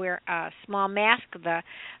and they wear a small mask.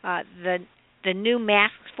 The new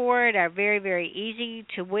masks for it are very, very easy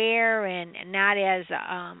to wear and not as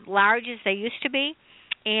large as they used to be.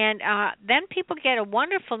 And then people get a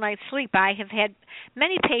wonderful night's sleep. I have had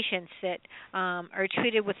many patients that are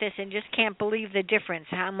treated with this and just can't believe the difference,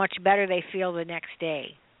 how much better they feel the next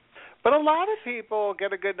day. But a lot of people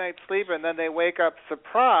get a good night's sleep and then they wake up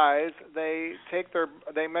surprised. They check their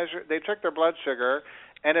blood sugar,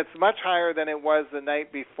 and it's much higher than it was the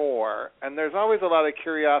night before. And there's always a lot of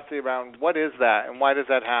curiosity around what is that and why does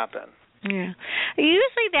that happen? Yeah.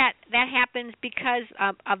 Usually that happens because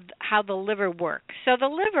of how the liver works. So the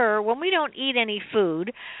liver, when we don't eat any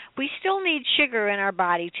food, we still need sugar in our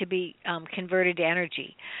body to be converted to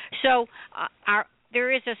energy. So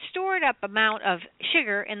there is a stored up amount of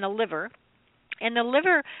sugar in the liver, and the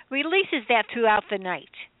liver releases that throughout the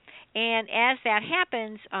night. And as that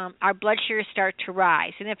happens, our blood sugars start to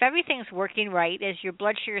rise. And if everything's working right, as your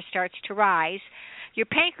blood sugar starts to rise, your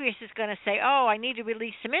pancreas is going to say, oh, I need to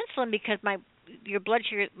release some insulin because my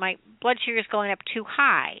my blood sugar is going up too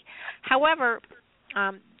high. However,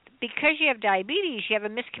 because you have diabetes, you have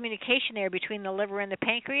a miscommunication there between the liver and the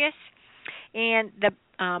pancreas, and the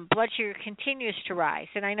blood sugar continues to rise.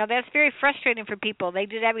 And I know that's very frustrating for people. They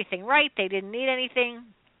did everything right. They didn't need anything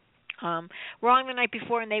wrong the night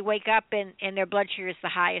before, and they wake up and their blood sugar is the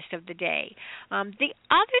highest of the day. The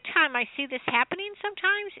other time I see this happening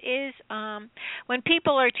sometimes is when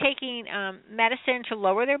people are taking medicine to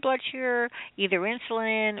lower their blood sugar, either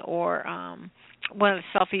insulin or one of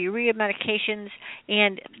the sulfonylurea medications,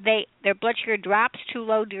 and their blood sugar drops too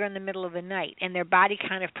low during the middle of the night, and their body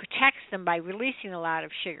kind of protects them by releasing a lot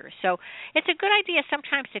of sugar. So it's a good idea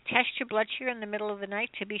sometimes to test your blood sugar in the middle of the night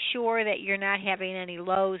to be sure that you're not having any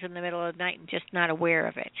lows in the middle of the night and just not aware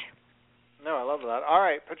of it. No, I love that. All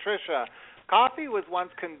right, Patricia. Coffee was once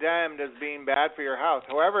condemned as being bad for your health.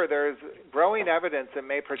 However, there's growing evidence it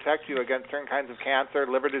may protect you against certain kinds of cancer,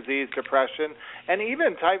 liver disease, depression, and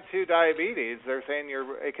even type 2 diabetes. They're saying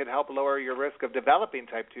it could help lower your risk of developing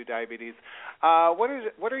type 2 diabetes.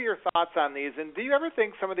 What are your thoughts on these? And do you ever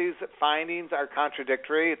think some of these findings are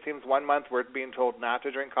contradictory? It seems 1 month we're being told not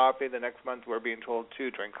to drink coffee, the next month we're being told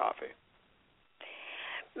to drink coffee.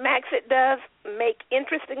 Max, it does make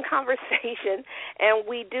interesting conversation, and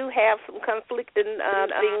we do have some conflicting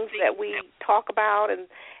things that we talk about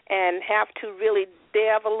and have to really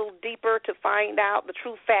delve a little deeper to find out the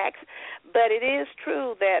true facts. But it is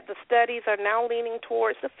true that the studies are now leaning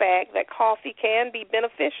towards the fact that coffee can be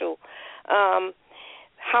beneficial.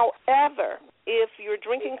 However, if you're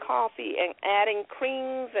drinking coffee and adding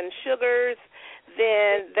creams and sugars,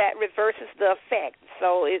 then that reverses the effect.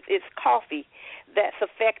 So it's coffee that's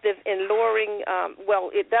effective in lowering,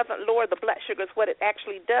 it doesn't lower the blood sugars. What it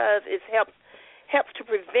actually does is helps to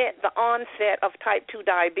prevent the onset of type 2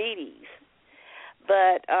 diabetes.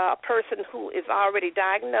 But a person who is already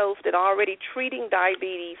diagnosed and already treating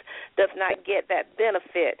diabetes does not get that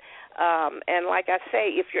benefit. And like I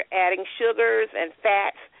say, if you're adding sugars and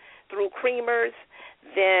fats through creamers,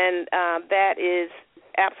 then that is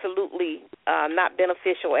absolutely not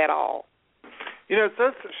beneficial at all. You know, it's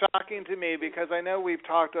so shocking to me because I know we've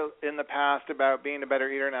talked in the past about being a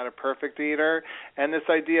better eater, not a perfect eater, and this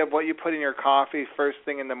idea of what you put in your coffee first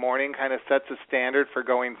thing in the morning kind of sets a standard for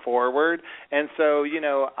going forward. And so, you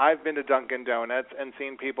know, I've been to Dunkin' Donuts and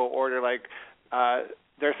seen people order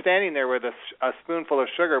they're standing there with a spoonful of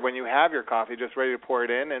sugar when you have your coffee just ready to pour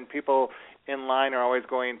it in, and people in line are always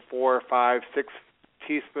going 4, 5, 6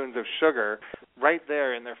 teaspoons of sugar right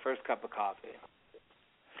there in their first cup of coffee.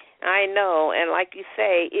 I know, and like you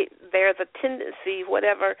say, there's a tendency,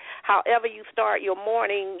 however you start your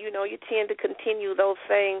morning, you tend to continue those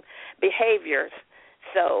same behaviors.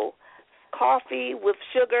 So coffee with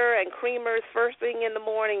sugar and creamers first thing in the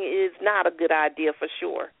morning is not a good idea for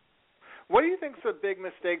sure. What do you think is a big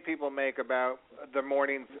mistake people make about the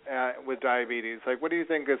mornings with diabetes? Like, what do you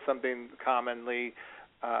think is something commonly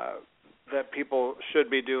that people should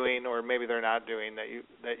be doing, or maybe they're not doing, that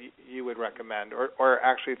you would recommend, or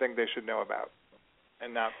actually think they should know about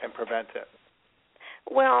and prevent it?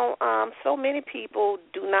 Well, so many people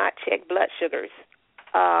do not check blood sugars,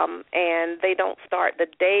 and they don't start the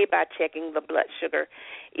day by checking the blood sugar.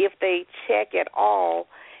 If they check at all,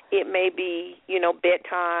 it may be,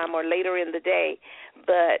 bedtime or later in the day.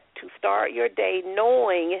 But to start your day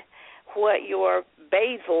knowing what your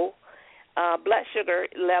basal blood sugar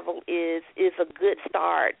level is a good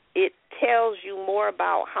start. It tells you more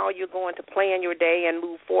about how you're going to plan your day and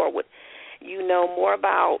move forward. You know more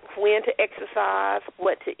about when to exercise,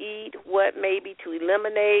 what to eat, what maybe to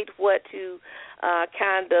eliminate, what to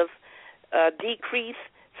decrease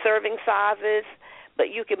serving sizes, but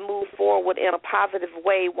you can move forward in a positive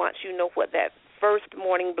way once you know what that first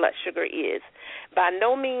morning blood sugar is. By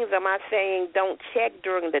no means am I saying don't check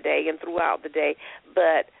during the day and throughout the day,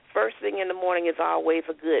 but first thing in the morning is always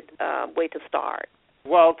a good way to start.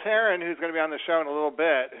 Well, Taryn, who's going to be on the show in a little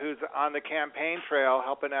bit, who's on the campaign trail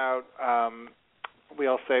helping out,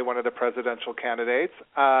 we'll say one of the presidential candidates,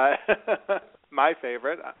 my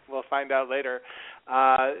favorite, we'll find out later.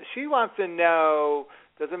 She wants to know,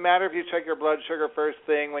 does it matter if you check your blood sugar first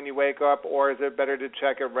thing when you wake up, or is it better to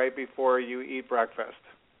check it right before you eat breakfast?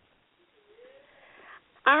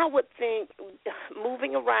 I would think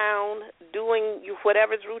moving around, doing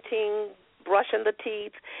whatever's routine, brushing the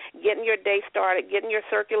teeth, getting your day started, getting your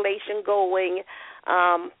circulation going,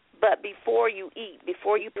 but before you eat,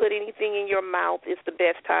 before you put anything in your mouth is the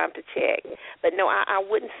best time to check. But no, I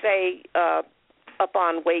wouldn't say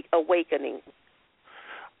upon awakening.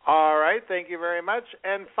 All right, thank you very much.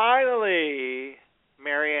 And finally,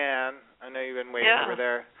 MaryAnn, I know you've been waiting over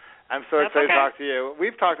there. I'm so excited to talk to you.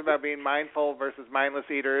 We've talked about being mindful versus mindless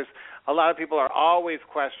eaters. A lot of people are always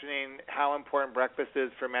questioning how important breakfast is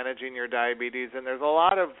for managing your diabetes, and there's a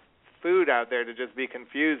lot of food out there to just be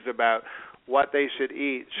confused about what they should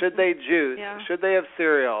eat. Should they juice? Yeah. Should they have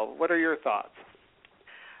cereal? What are your thoughts?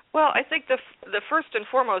 Well, I think the first and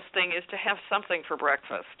foremost thing is to have something for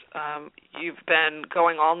breakfast. You've been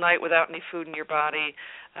going all night without any food in your body.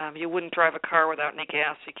 You wouldn't drive a car without any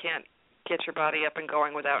gas. You can't get your body up and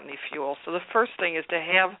going without any fuel. So the first thing is to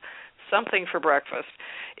have something for breakfast.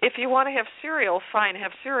 If you want to have cereal, fine,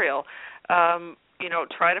 have cereal.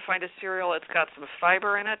 Try to find a cereal that's got some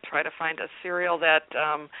fiber in it. Try to find a cereal that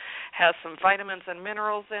has some vitamins and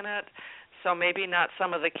minerals in it. So maybe not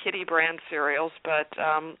some of the Kitty brand cereals, but,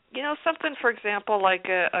 something, for example, like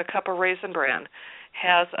a cup of Raisin Bran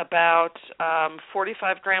has about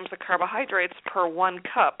 45 grams of carbohydrates per 1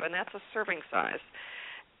 cup, and that's a serving size.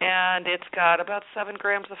 And it's got about 7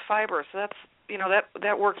 grams of fiber, so that's,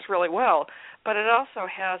 that works really well. But it also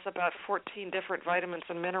has about 14 different vitamins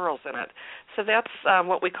and minerals in it. So that's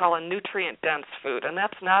what we call a nutrient-dense food, and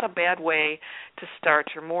that's not a bad way to start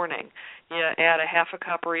your morning. You add a half a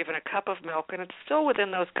cup or even a cup of milk, and it's still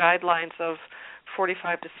within those guidelines of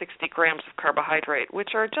 45 to 60 grams of carbohydrate,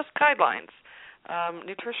 which are just guidelines.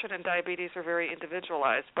 Nutrition and diabetes are very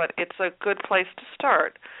individualized, but it's a good place to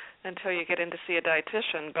start until you get in to see a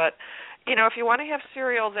dietitian. But, if you want to have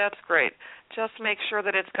cereal, that's great. Just make sure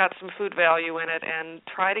that it's got some food value in it and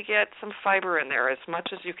try to get some fiber in there as much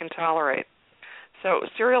as you can tolerate. So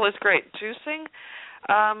cereal is great. Juicing,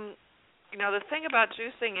 the thing about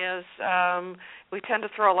juicing is we tend to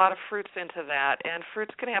throw a lot of fruits into that, and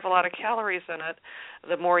fruits can have a lot of calories in it.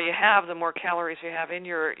 The more you have, the more calories you have in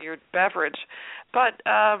your beverage. But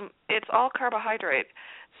it's all carbohydrate.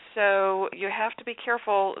 So you have to be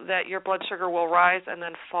careful that your blood sugar will rise and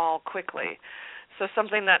then fall quickly. So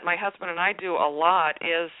something that my husband and I do a lot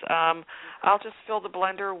is I'll just fill the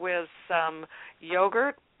blender with some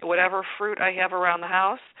yogurt, whatever fruit I have around the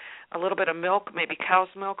house, a little bit of milk, maybe cow's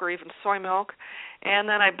milk or even soy milk, and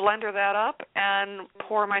then I blender that up and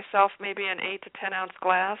pour myself maybe an 8 to 10 ounce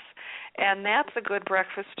glass, and that's a good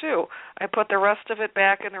breakfast too. I put the rest of it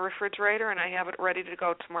back in the refrigerator and I have it ready to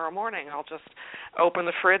go tomorrow morning. I'll just open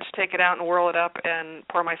the fridge, take it out and whirl it up and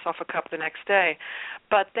pour myself a cup the next day.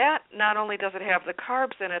 But that not only does it have the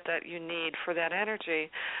carbs in it that you need for that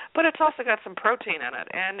energy, but it's also got some protein in it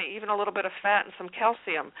and even a little bit of fat and some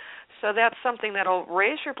calcium. So that's something that'll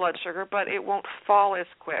raise your blood sugar, but it won't fall as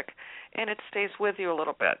quick, and it stays with you a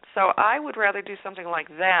little bit. So I would rather do something like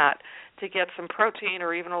that to get some protein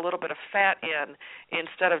or even a little bit of fat in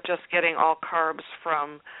instead of just getting all carbs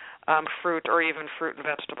from fruit or even fruit and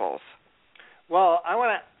vegetables. Well, I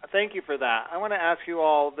want to thank you for that. I want to ask you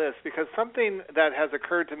all this because something that has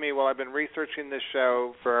occurred to me while I've been researching this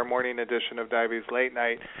show for our morning edition of Diabetes Late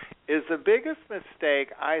Night is the biggest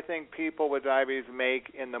mistake I think people with diabetes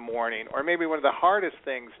make in the morning, or maybe one of the hardest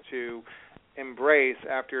things to embrace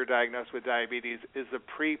after you're diagnosed with diabetes, is the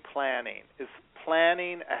pre-planning, is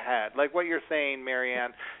planning ahead. Like what you're saying,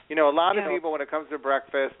 MaryAnn, a lot of people when it comes to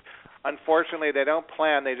breakfast, unfortunately, they don't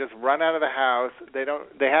plan. They just run out of the house.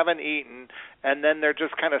 They haven't eaten, and then they're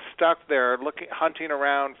just kind of stuck there hunting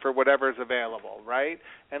around for whatever's available, right?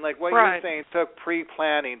 And like what you're saying, took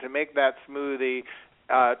pre-planning to make that smoothie,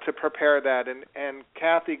 to prepare that. And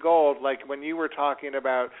Kathy Gold, like when you were talking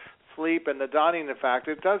about sleep and the dawning effect,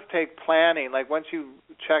 it does take planning. Like once you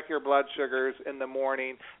check your blood sugars in the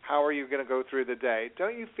morning, how are you going to go through the day?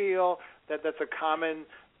 Don't you feel that that's a common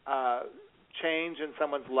change in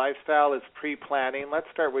someone's lifestyle is pre-planning? Let's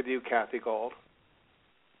start with you, Kathy Gold.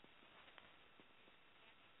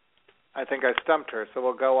 I think I stumped her, so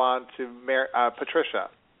we'll go on to Patricia.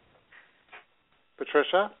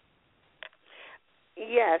 Patricia?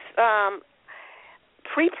 Yes.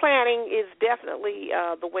 Pre-planning is definitely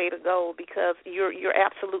the way to go because you're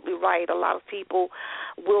absolutely right. A lot of people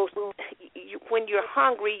will, when you're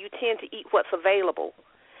hungry, you tend to eat what's available.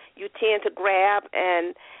 You tend to grab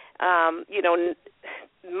and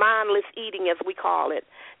mindless eating, as we call it,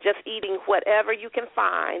 just eating whatever you can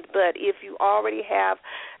find. But if you already have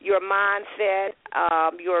your mindset,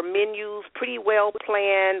 your menus pretty well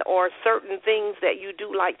planned, or certain things that you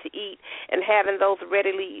do like to eat, and having those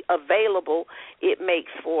readily available, it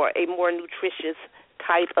makes for a more nutritious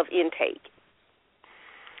type of intake.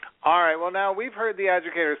 All right, well, now we've heard the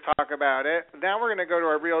educators talk about it. Now we're going to go to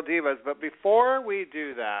our real divas. But before we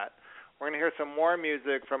do that, we're going to hear some more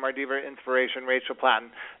music from our diva inspiration, Rachel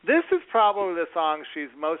Platten. This is probably the song she's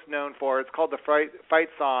most known for. It's called the Fight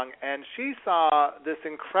Song, and she saw this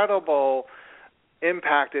incredible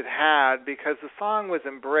impact it had, because the song was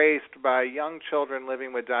embraced by young children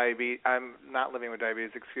living with living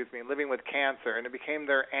with cancer, and it became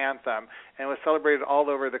their anthem and was celebrated all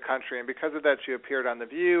over the country. And because of that, she appeared on The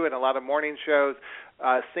View and a lot of morning shows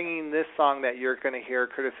singing this song that you're going to hear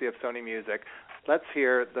courtesy of Sony Music. Let's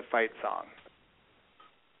hear the fight song.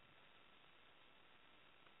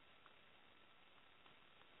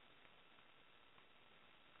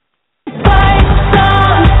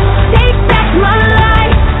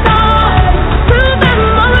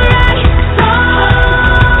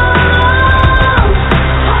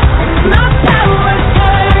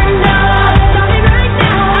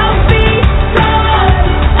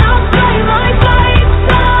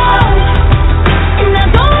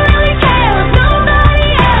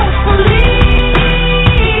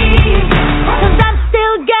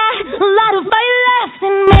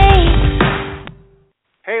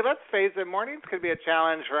 Mornings could be a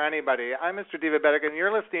challenge for anybody. I'm Mr. Diabetic, and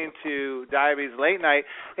you're listening to Diabetes Late Night.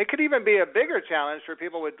 It could even be a bigger challenge for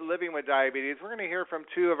people living with diabetes. We're going to hear from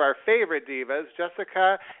two of our favorite divas,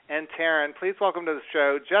 Jessica and Taryn. Please welcome to the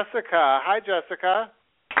show, Jessica. Hi, Jessica.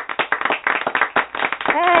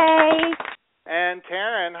 Hey. And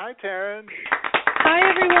Taryn. Hi, Taryn. Hi,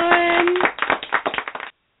 everyone.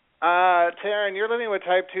 Taryn, you're living with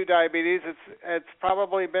type 2 diabetes. It's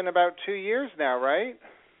probably been about 2 years now, right?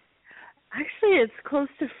 Actually, it's close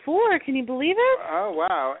to 4. Can you believe it? Oh,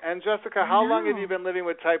 wow. And Jessica, how long have you been living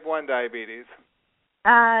with type 1 diabetes?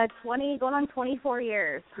 20, going on 24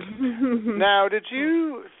 years. Now, did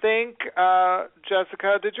you think,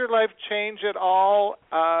 Jessica, did your life change at all,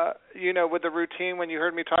 with the routine when you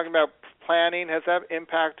heard me talking about planning? Has that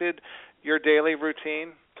impacted your daily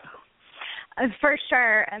routine? For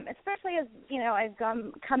sure, especially as, I've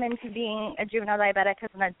come into being a juvenile diabetic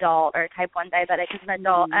as an adult, or type 1 diabetic as an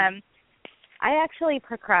adult. I actually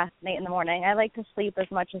procrastinate in the morning. I like to sleep as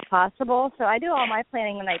much as possible, so I do all my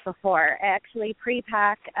planning the night before. I actually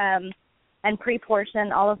pre-pack and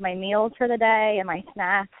pre-portion all of my meals for the day and my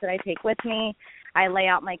snacks that I take with me. I lay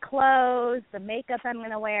out my clothes, the makeup I'm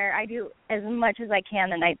going to wear. I do as much as I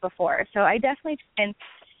can the night before. So I definitely try and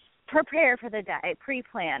prepare for the day,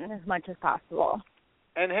 pre-plan as much as possible.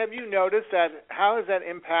 And have you noticed that, how has that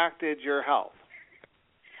impacted your health?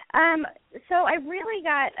 So I really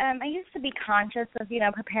I used to be conscious of,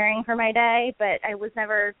 preparing for my day, but I was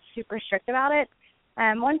never super strict about it.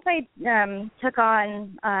 Once I took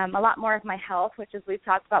on a lot more of my health, which, as we've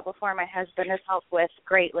talked about before, my husband has helped with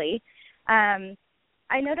greatly,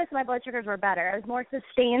 I noticed my blood sugars were better. I was more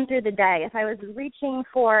sustained through the day. If I was reaching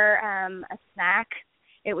for a snack,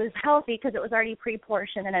 it was healthy because it was already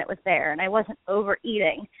pre-portioned and it was there, and I wasn't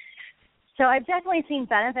overeating. So I've definitely seen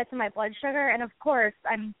benefits in my blood sugar, and of course,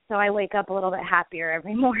 I wake up a little bit happier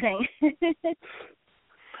every morning.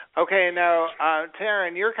 Okay, now,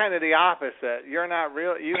 Taryn, you're kind of the opposite. You're not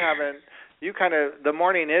real. The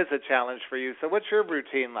morning is a challenge for you. So what's your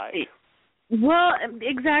routine like? Well,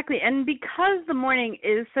 exactly. And because the morning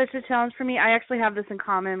is such a challenge for me, I actually have this in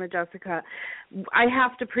common with Jessica. I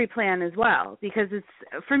have to pre-plan as well because it's,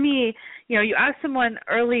 for me, you asked someone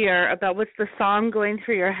earlier about what's the song going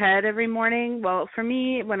through your head every morning. Well, for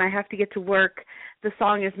me, when I have to get to work, the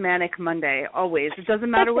song is Manic Monday, always. It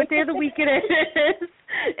doesn't matter what day of the week it is.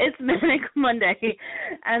 It's Manic Monday.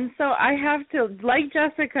 And so I have to, like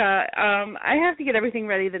Jessica, I have to get everything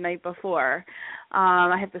ready the night before.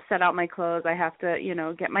 I have to set out my clothes. I have to,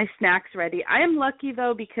 get my snacks ready. I am lucky,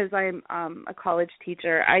 though, because I'm a college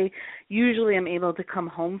teacher. I usually am able to come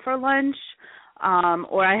home for lunch,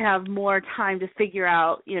 or I have more time to figure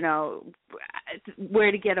out,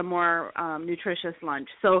 where to get a more nutritious lunch.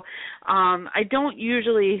 So I don't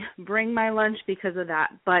usually bring my lunch because of that.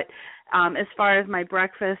 But as far as my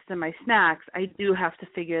breakfast and my snacks, I do have to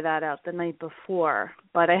figure that out the night before.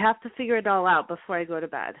 But I have to figure it all out before I go to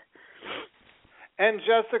bed. And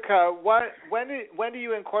Jessica, when do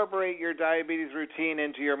you incorporate your diabetes routine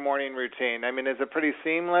into your morning routine? I mean, is it pretty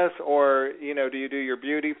seamless, or do you do your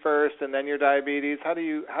beauty first and then your diabetes? How do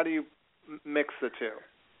you mix the two?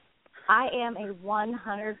 I am a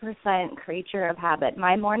 100% creature of habit.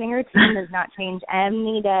 My morning routine does not change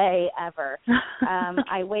any day ever.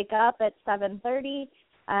 I wake up at 7:30.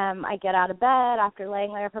 I get out of bed after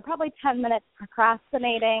laying there for probably 10 minutes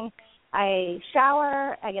procrastinating. I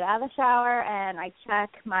shower, I get out of the shower, and I check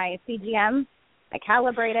my CGM. I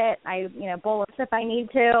calibrate it. I, bolus if I need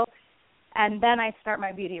to, and then I start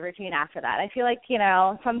my beauty routine after that. I feel like,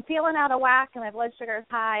 if I'm feeling out of whack and my blood sugar is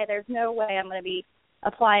high, there's no way I'm going to be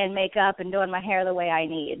applying makeup and doing my hair the way I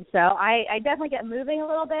need. So I definitely get moving a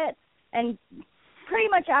little bit, and pretty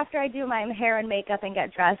much after I do my hair and makeup and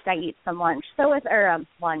get dressed, I eat some lunch.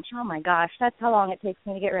 Lunch. Oh my gosh, that's how long it takes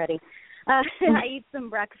me to get ready. I eat some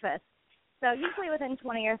breakfast. So usually within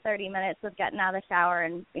 20 or 30 minutes of getting out of the shower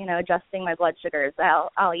and adjusting my blood sugars,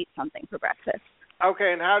 I'll eat something for breakfast.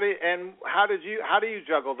 Okay, and how do you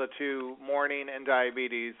juggle the two, morning and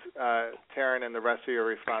diabetes, Taryn, and the rest of your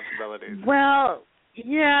responsibilities? Well,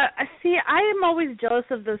 yeah, see, I am always jealous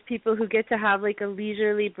of those people who get to have like a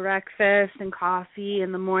leisurely breakfast and coffee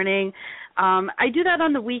in the morning. I do that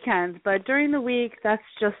on the weekends, but during the week, that's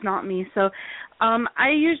just not me. So I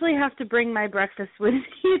usually have to bring my breakfast with me.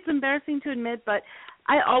 It's embarrassing to admit, but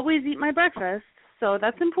I always eat my breakfast. So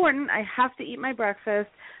that's important. I have to eat my breakfast,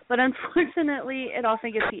 but unfortunately, it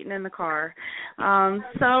often gets eaten in the car.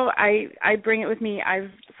 So I bring it with me.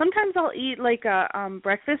 Sometimes I'll eat like a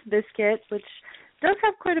breakfast biscuit, which does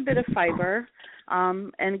have quite a bit of fiber,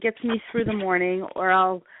 and gets me through the morning. Or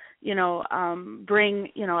I'll, bring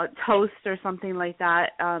a toast or something like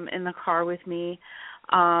that in the car with me.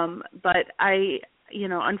 But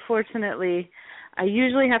unfortunately, I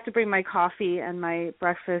usually have to bring my coffee and my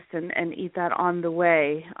breakfast and eat that on the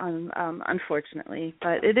way, unfortunately.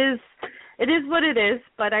 But it is what it is.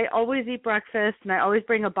 But I always eat breakfast, and I always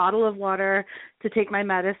bring a bottle of water to take my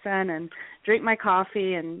medicine and drink my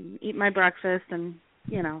coffee and eat my breakfast. And,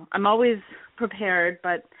 I'm always prepared.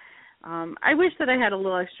 But I wish that I had a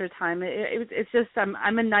little extra time. It's just I'm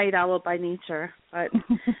a night owl by nature. But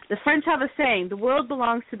the French have a saying, the world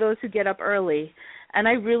belongs to those who get up early. And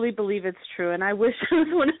I really believe it's true, and I wish I was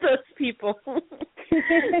one of those people. I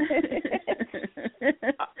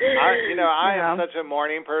am such a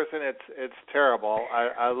morning person. It's terrible.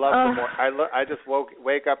 I love the morning. I just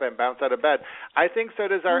wake up and bounce out of bed. I think so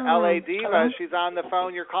does our LA diva. Hello? She's on the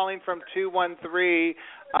phone. You're calling from 213.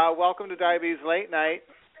 Welcome to Diabetes Late Night.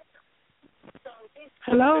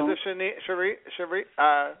 Hello. Is this Cherie?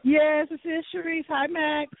 Yes, this is Cherise. Hi,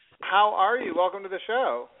 Max. How are you? Welcome to the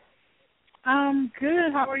show. I'm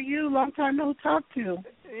good. How are you? Long time no talk to.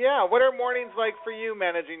 Yeah. What are mornings like for you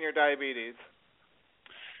managing your diabetes?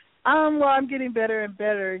 Well, I'm getting better and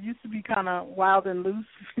better. It used to be kind of wild and loose,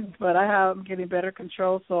 but I'm getting better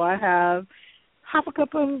control. So I have half a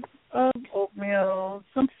cup of oatmeal,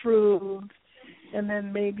 some fruit, and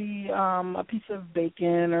then maybe a piece of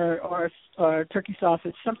bacon or turkey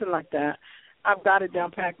sausage, something like that. I've got it down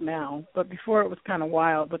packed now, but before it was kind of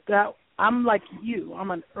wild. But I'm like you.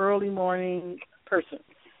 I'm an early morning person.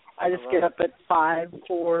 I just get up at 5,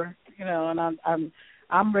 4, and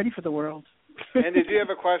I'm ready for the world. And did you have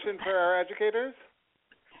a question for our educators?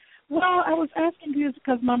 Well, I was asking you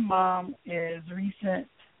because my mom is a recent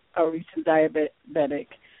diabetic,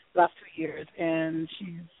 last 2 years, and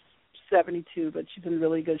she's 72, but she's in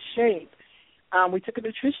really good shape. We took a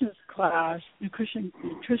nutrition class,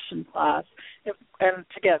 and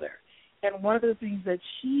together. And one of the things that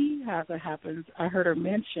she has that happens, I heard her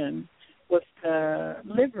mention, was the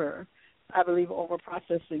liver, I believe,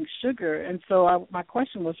 over-processing sugar. And so my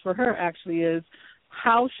question was for her actually is,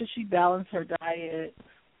 how should she balance her diet,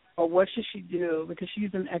 or what should she do? Because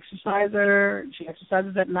she's an exerciser. She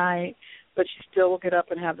exercises at night, but she still will get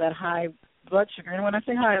up and have that high blood sugar. And when I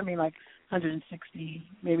say high, I mean like 160,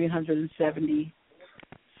 maybe 170.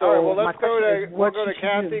 So all right, well, we'll go to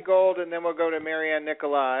Kathy Gold, and then we'll go to MaryAnn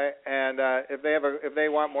Nicolay. And if they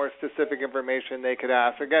want more specific information, they could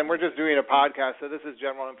ask. Again, we're just doing a podcast, so this is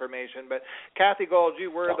general information. But Kathy Gold, you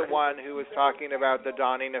were the one who was talking about the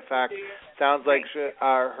dawning effect. Sounds like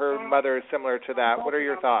her mother is similar to that. What are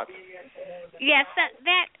your thoughts? Yes, that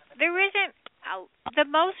there isn't. The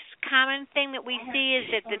most common thing that we see is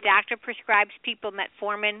that the doctor prescribes people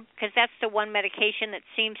metformin, because that's the one medication that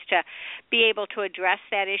seems to be able to address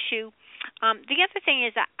that issue. The other thing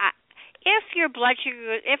is, if her blood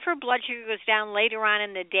sugar goes down later on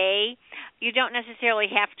in the day, you don't necessarily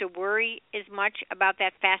have to worry as much about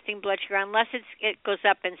that fasting blood sugar unless it goes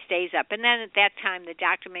up and stays up. And then at that time, the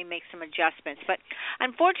doctor may make some adjustments. But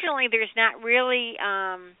unfortunately, there's not really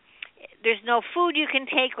there's no food you can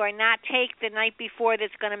take or not take the night before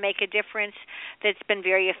that's going to make a difference that's been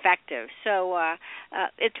very effective. So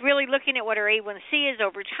it's really looking at what her A1C is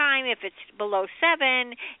over time. If it's below 7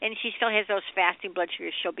 and she still has those fasting blood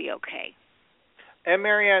sugars, she'll be okay. And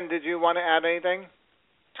MaryAnn, did you want to add anything?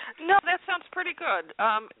 No, that sounds pretty good.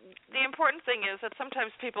 The important thing is that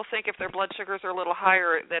sometimes people think if their blood sugars are a little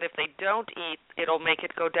higher, that if they don't eat, it'll make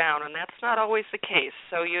it go down, and that's not always the case.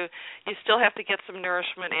 So you still have to get some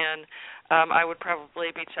nourishment in. I would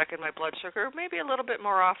probably be checking my blood sugar maybe a little bit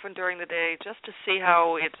more often during the day just to see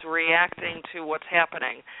how it's reacting to what's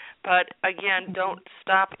happening. But, again, don't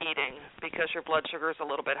stop eating because your blood sugar is a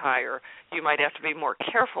little bit higher. You might have to be more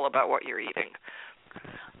careful about what you're eating.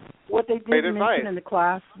 what they Great did advice. mention in the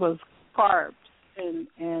class was carbs,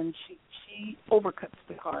 and she overcuts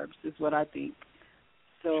the carbs, is what I think.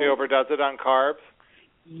 So she overdoes it on carbs?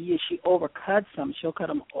 Yeah, she overcuts them. She'll cut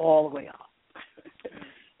them all the way off.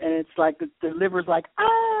 And it's like the liver's like,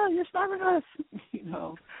 you're starving us, you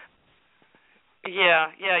know. Yeah,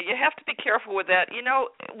 you have to be careful with that. You know,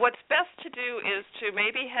 what's best to do is to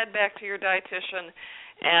maybe head back to your dietitian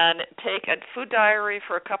and take a food diary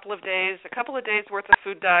for a couple of days worth of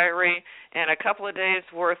food diary and a couple of days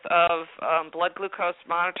worth of blood glucose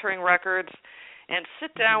monitoring records, and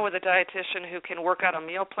sit down with a dietitian who can work out a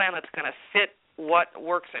meal plan that's going to fit what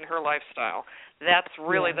works in her lifestyle. That's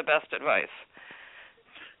really the best advice.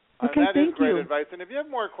 Okay, that is great you. advice. And if you have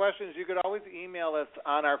more questions, you could always email us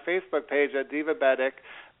on our Facebook page at Divabetic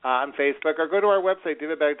on Facebook, or go to our website,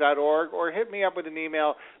 divabetic.org, or hit me up with an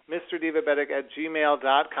email,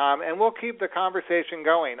 mrdivabetic@gmail.com, and we'll keep the conversation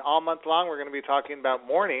going. All month long, we're going to be talking about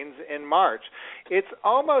mornings in March. It's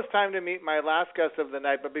almost time to meet my last guest of the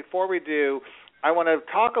night, but before we do, I want to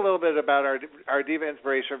talk a little bit about our diva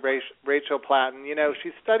inspiration, Rachel Platten. You know,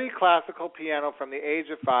 she studied classical piano from the age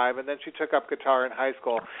of 5, and then she took up guitar in high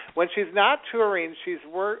school. When she's not touring, she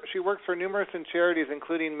works for numerous charities,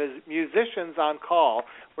 including Musicians on Call,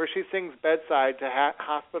 where she sings bedside to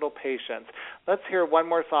hospital patients. Let's hear one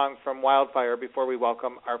more song from Wildfire before we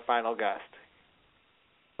welcome our final guest.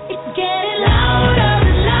 It's getting louder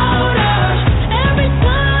and louder every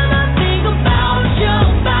time I think about you,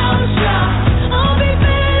 I'll be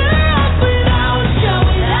better off without you,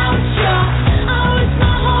 I wish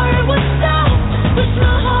my heart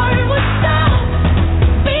would stop,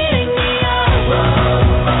 beating me up.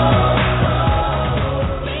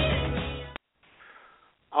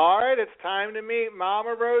 All right, it's time to meet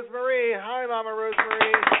Mama Rosemarie. Hi, Mama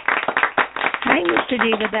Rosemarie. Hi, Mr.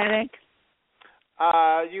 Divabetic.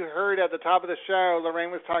 You heard at the top of the show,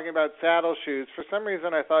 Lorraine was talking about saddle shoes. For some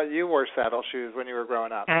reason, I thought you wore saddle shoes when you were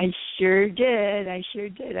growing up. I sure did. I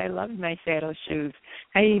loved my saddle shoes.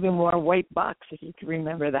 I even wore white bucks, if you can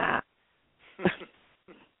remember that.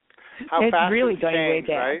 How it's fast really it's going way changed,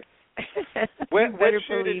 back. right? Which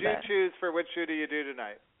shoe did you choose for which shoe do you do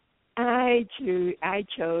tonight? I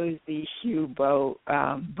chose the shoe boot.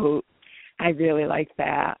 I really like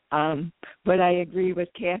that. But I agree with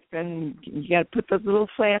Catherine. You got to put those little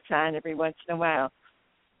flats on every once in a while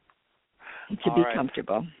to be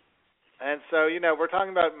comfortable. And so, you know, we're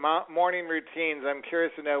talking about morning routines. I'm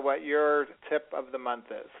curious to know what your tip of the month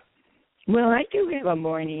is. Well, I do have a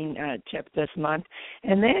morning tip this month,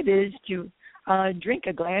 and that is to drink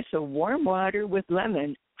a glass of warm water with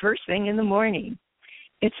lemon first thing in the morning.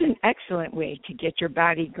 It's an excellent way to get your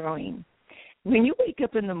body going. When you wake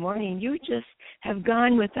up in the morning, you just have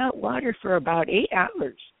gone without water for about 8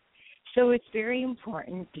 hours. So it's very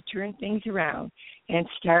important to turn things around and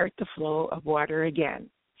start the flow of water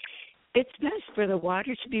again. It's best for the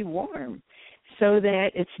water to be warm so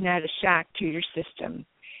that it's not a shock to your system.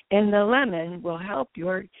 And the lemon will help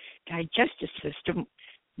your digestive system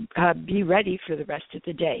be ready for the rest of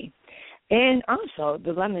the day. And also,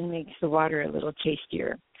 the lemon makes the water a little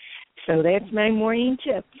tastier. So that's my morning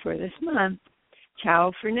tip for this month.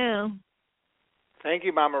 Ciao for now. Thank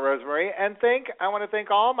you, Mama Rosemarie. And I want to thank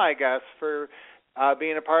all my guests for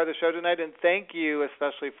being a part of the show tonight, and thank you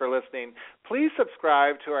especially for listening. Please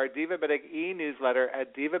subscribe to our Divabetic e-newsletter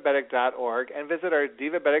at divabetic.org and visit our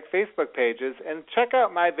Divabetic Facebook pages and check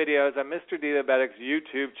out my videos on Mr. Divabetic's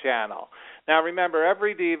YouTube channel. Now, remember,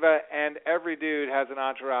 every diva and every dude has an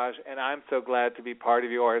entourage, and I'm so glad to be part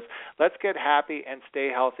of yours. Let's get happy and stay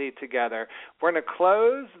healthy together. We're going to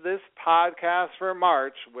close this podcast for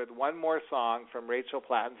March with one more song from Rachel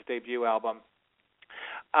Platten's debut album.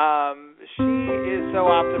 She is so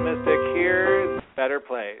optimistic. Here's Better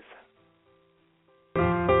Place.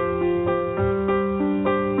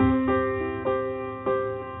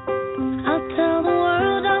 I'll tell the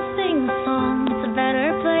world, I'll sing the song. It's a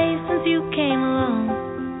better place since you came along.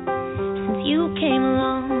 Since you came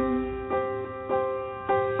along.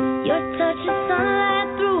 Your touch is sunlight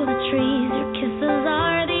through the trees. Your kisses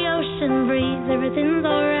are the ocean breeze. Everything's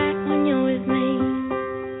alright when you're with me.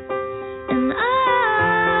 And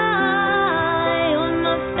you're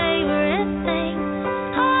my favorite thing.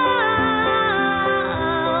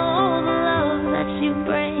 Oh, the love that you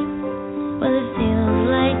bring. Well, it feels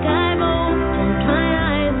like I've opened my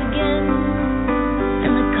eyes again,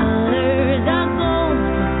 and the colors are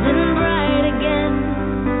golden and bright again.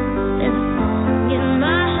 There's a song in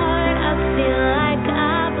my heart, I feel like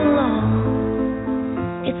I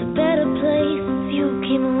belong. It's a better place since you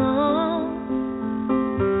came along.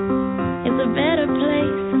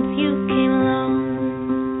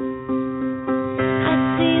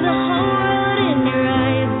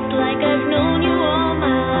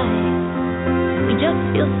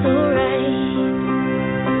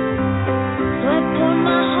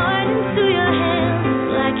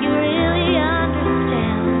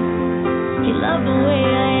 love the way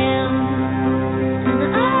I am. And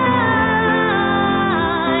I,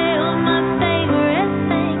 you're my favorite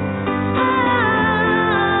thing. Oh,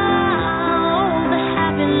 the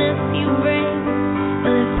happiness you bring.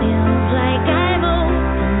 Well, it feels like I've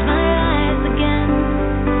opened my eyes again.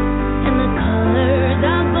 And the colors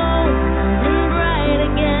are golden and bright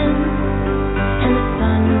again. And the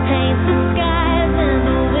sun paints the skies and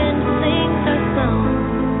the wind sings our song.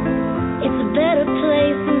 It's a better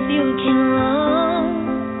place since you came along.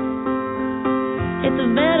 It's a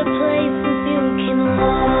better place since you came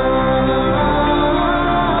along.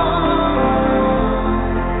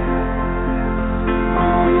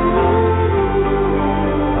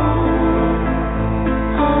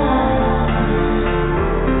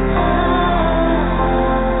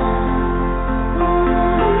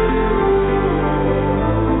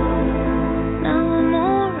 Now I'm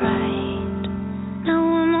alright. Now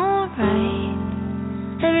I'm alright.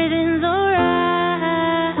 Everything's alright.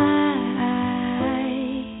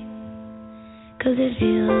 'Cause it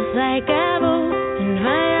feels like I've opened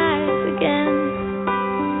my eyes again.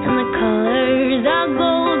 And the colors are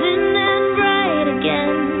golden and bright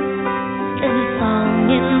again. There's a song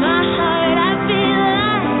in my heart, I feel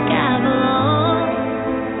like I belong.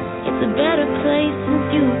 It's a better place since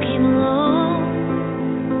you came along.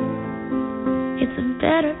 It's a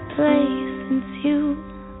better place since you